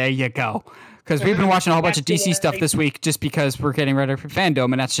 there you go. Because we've been watching a whole bunch of DC stuff this week just because we're getting ready for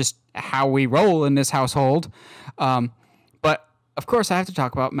Fandome, and that's just how we roll in this household. But, of course, I have to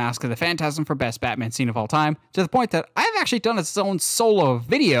talk about Mask of the Phantasm for best Batman scene of all time, to the point that I've actually done its own solo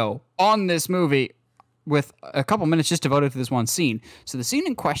video on this movie with a couple minutes just devoted to this one scene. So the scene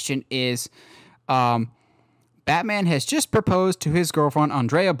in question is Batman has just proposed to his girlfriend,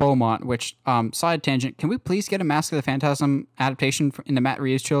 Andrea Beaumont, which, side tangent, can we please get a Mask of the Phantasm adaptation in the Matt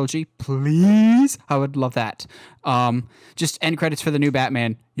Reeves trilogy? Please? I would love that. Just end credits for the new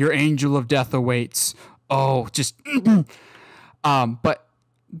Batman. Your angel of death awaits. Oh, just... but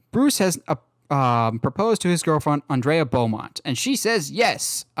Bruce has proposed to his girlfriend, Andrea Beaumont, and she says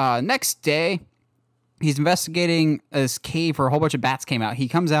yes. Next day, he's investigating this cave where a whole bunch of bats came out. He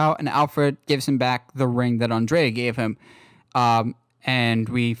comes out, and Alfred gives him back the ring that Andrea gave him. And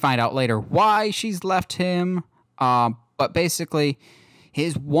we find out later why she's left him. But basically,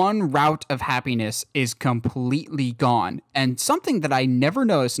 his one route of happiness is completely gone. And something that I never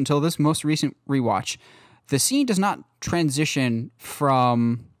noticed until this most recent rewatch, the scene does not transition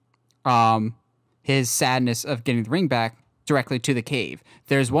from his sadness of getting the ring back directly to the cave.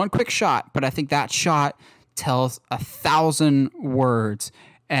 There's one quick shot, but I think that shot tells 1,000 words,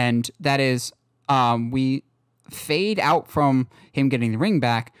 and that is we fade out from him getting the ring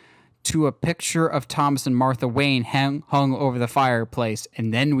back to a picture of Thomas and Martha Wayne hung over the fireplace,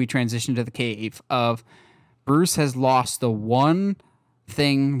 and then we transition to the cave of Bruce has lost the one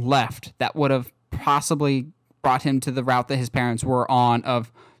thing left that would have possibly brought him to the route that his parents were on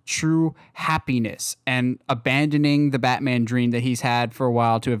of true happiness and abandoning the Batman dream that he's had for a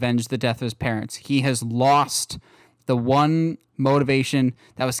while to avenge the death of his parents. He has lost the one motivation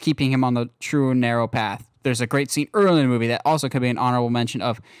that was keeping him on the true and narrow path. There's a great scene early in the movie that also could be an honorable mention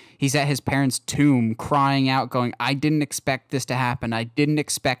of he's at his parents' tomb crying out, going, I didn't expect this to happen. I didn't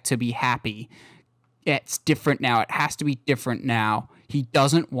expect to be happy. It's different now. It has to be different now. He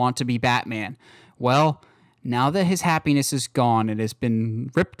doesn't want to be Batman. Well, now that his happiness is gone, it has been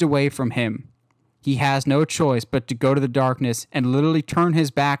ripped away from him. He has no choice but to go to the darkness and literally turn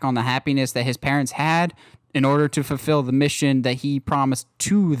his back on the happiness that his parents had in order to fulfill the mission that he promised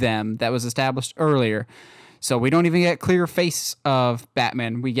to them that was established earlier. So we don't even get clear face of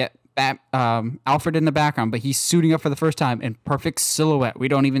Batman. We get Alfred in the background, but he's suiting up for the first time in perfect silhouette. We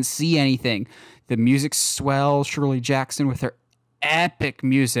don't even see anything. The music swells. Shirley Jackson with her epic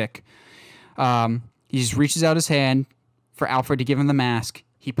music. He just reaches out his hand for Alfred to give him the mask.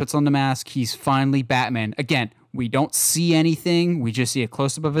 He puts on the mask. He's finally Batman. Again, we don't see anything. We just see a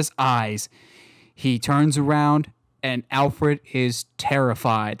close-up of his eyes. He turns around, and Alfred is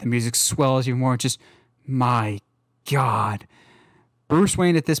terrified. The music swells even more. Just, my God. Bruce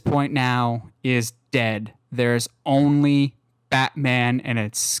Wayne at this point now is dead. There's only Batman, and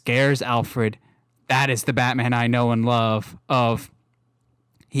it scares Alfred. That is the Batman I know and love of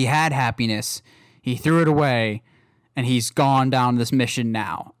he had happiness. He threw it away, and he's gone down this mission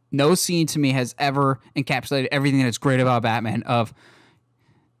now. No scene to me has ever encapsulated everything that's great about Batman of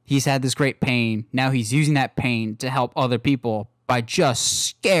he's had this great pain. Now he's using that pain to help other people by just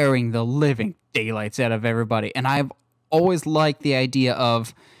scaring the living daylights out of everybody. And I've always liked the idea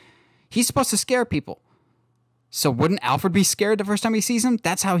of he's supposed to scare people. So wouldn't Alfred be scared the first time he sees him?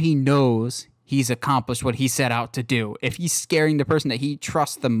 That's how he knows he's accomplished what he set out to do. If he's scaring the person that he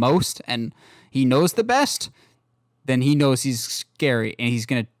trusts the most and he knows the best, then he knows he's scary and he's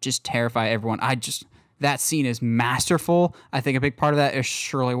going to just terrify everyone. That scene is masterful. I think a big part of that is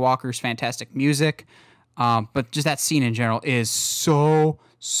Shirley Walker's fantastic music. But just that scene in general is so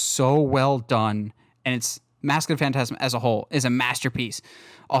well done. And it's Mask of the Phantasm as a whole is a masterpiece.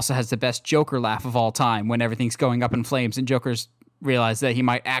 Also has the best Joker laugh of all time when everything's going up in flames and Joker's realized that he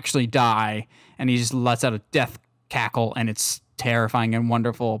might actually die and he just lets out a death cackle and it's terrifying and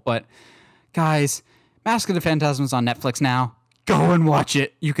wonderful. But guys, Mask of the Phantasm is on Netflix now. Go and watch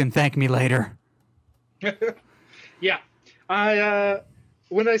it. You can thank me later. Yeah.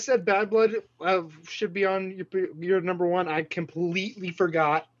 when I said Bad Blood should be on your number one, I completely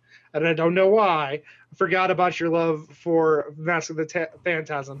forgot, and I don't know why. I forgot about your love for Mask of the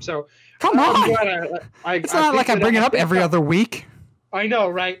Phantasm. So come I'm on, glad it's not like I bring it up every other week. I know,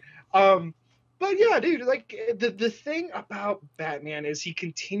 right? But yeah, dude, like the thing about Batman is he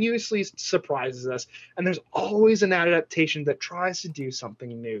continuously surprises us, and there's always an adaptation that tries to do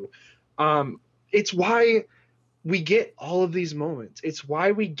something new. It's why we get all of these moments. It's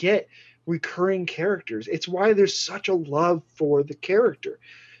why we get recurring characters. It's why there's such a love for the character.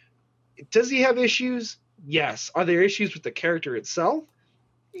 Does he have issues? Yes. Are there issues with the character itself?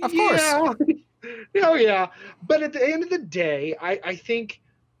 Of course. Oh, yeah. But at the end of the day, I think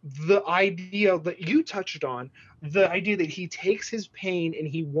the idea that you touched on, the idea that he takes his pain and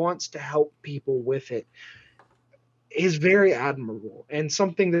he wants to help people with it, is very admirable and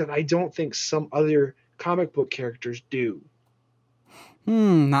something that I don't think some other comic book characters do.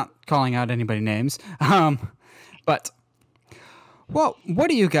 Not calling out anybody's names. But well, what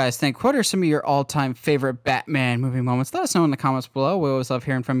do you guys think? What are some of your all-time favorite Batman movie moments? Let us know in the comments below. We always love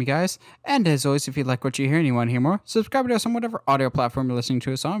hearing from you guys. And as always, if you like what you hear and you want to hear more, subscribe to us on whatever audio platform you're listening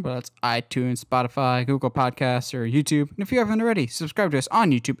to us on, whether that's iTunes, Spotify, Google Podcasts, or YouTube. And if you haven't already, subscribe to us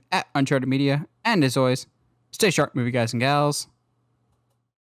on YouTube at Uncharted Media. And as always, stay sharp, movie guys and gals.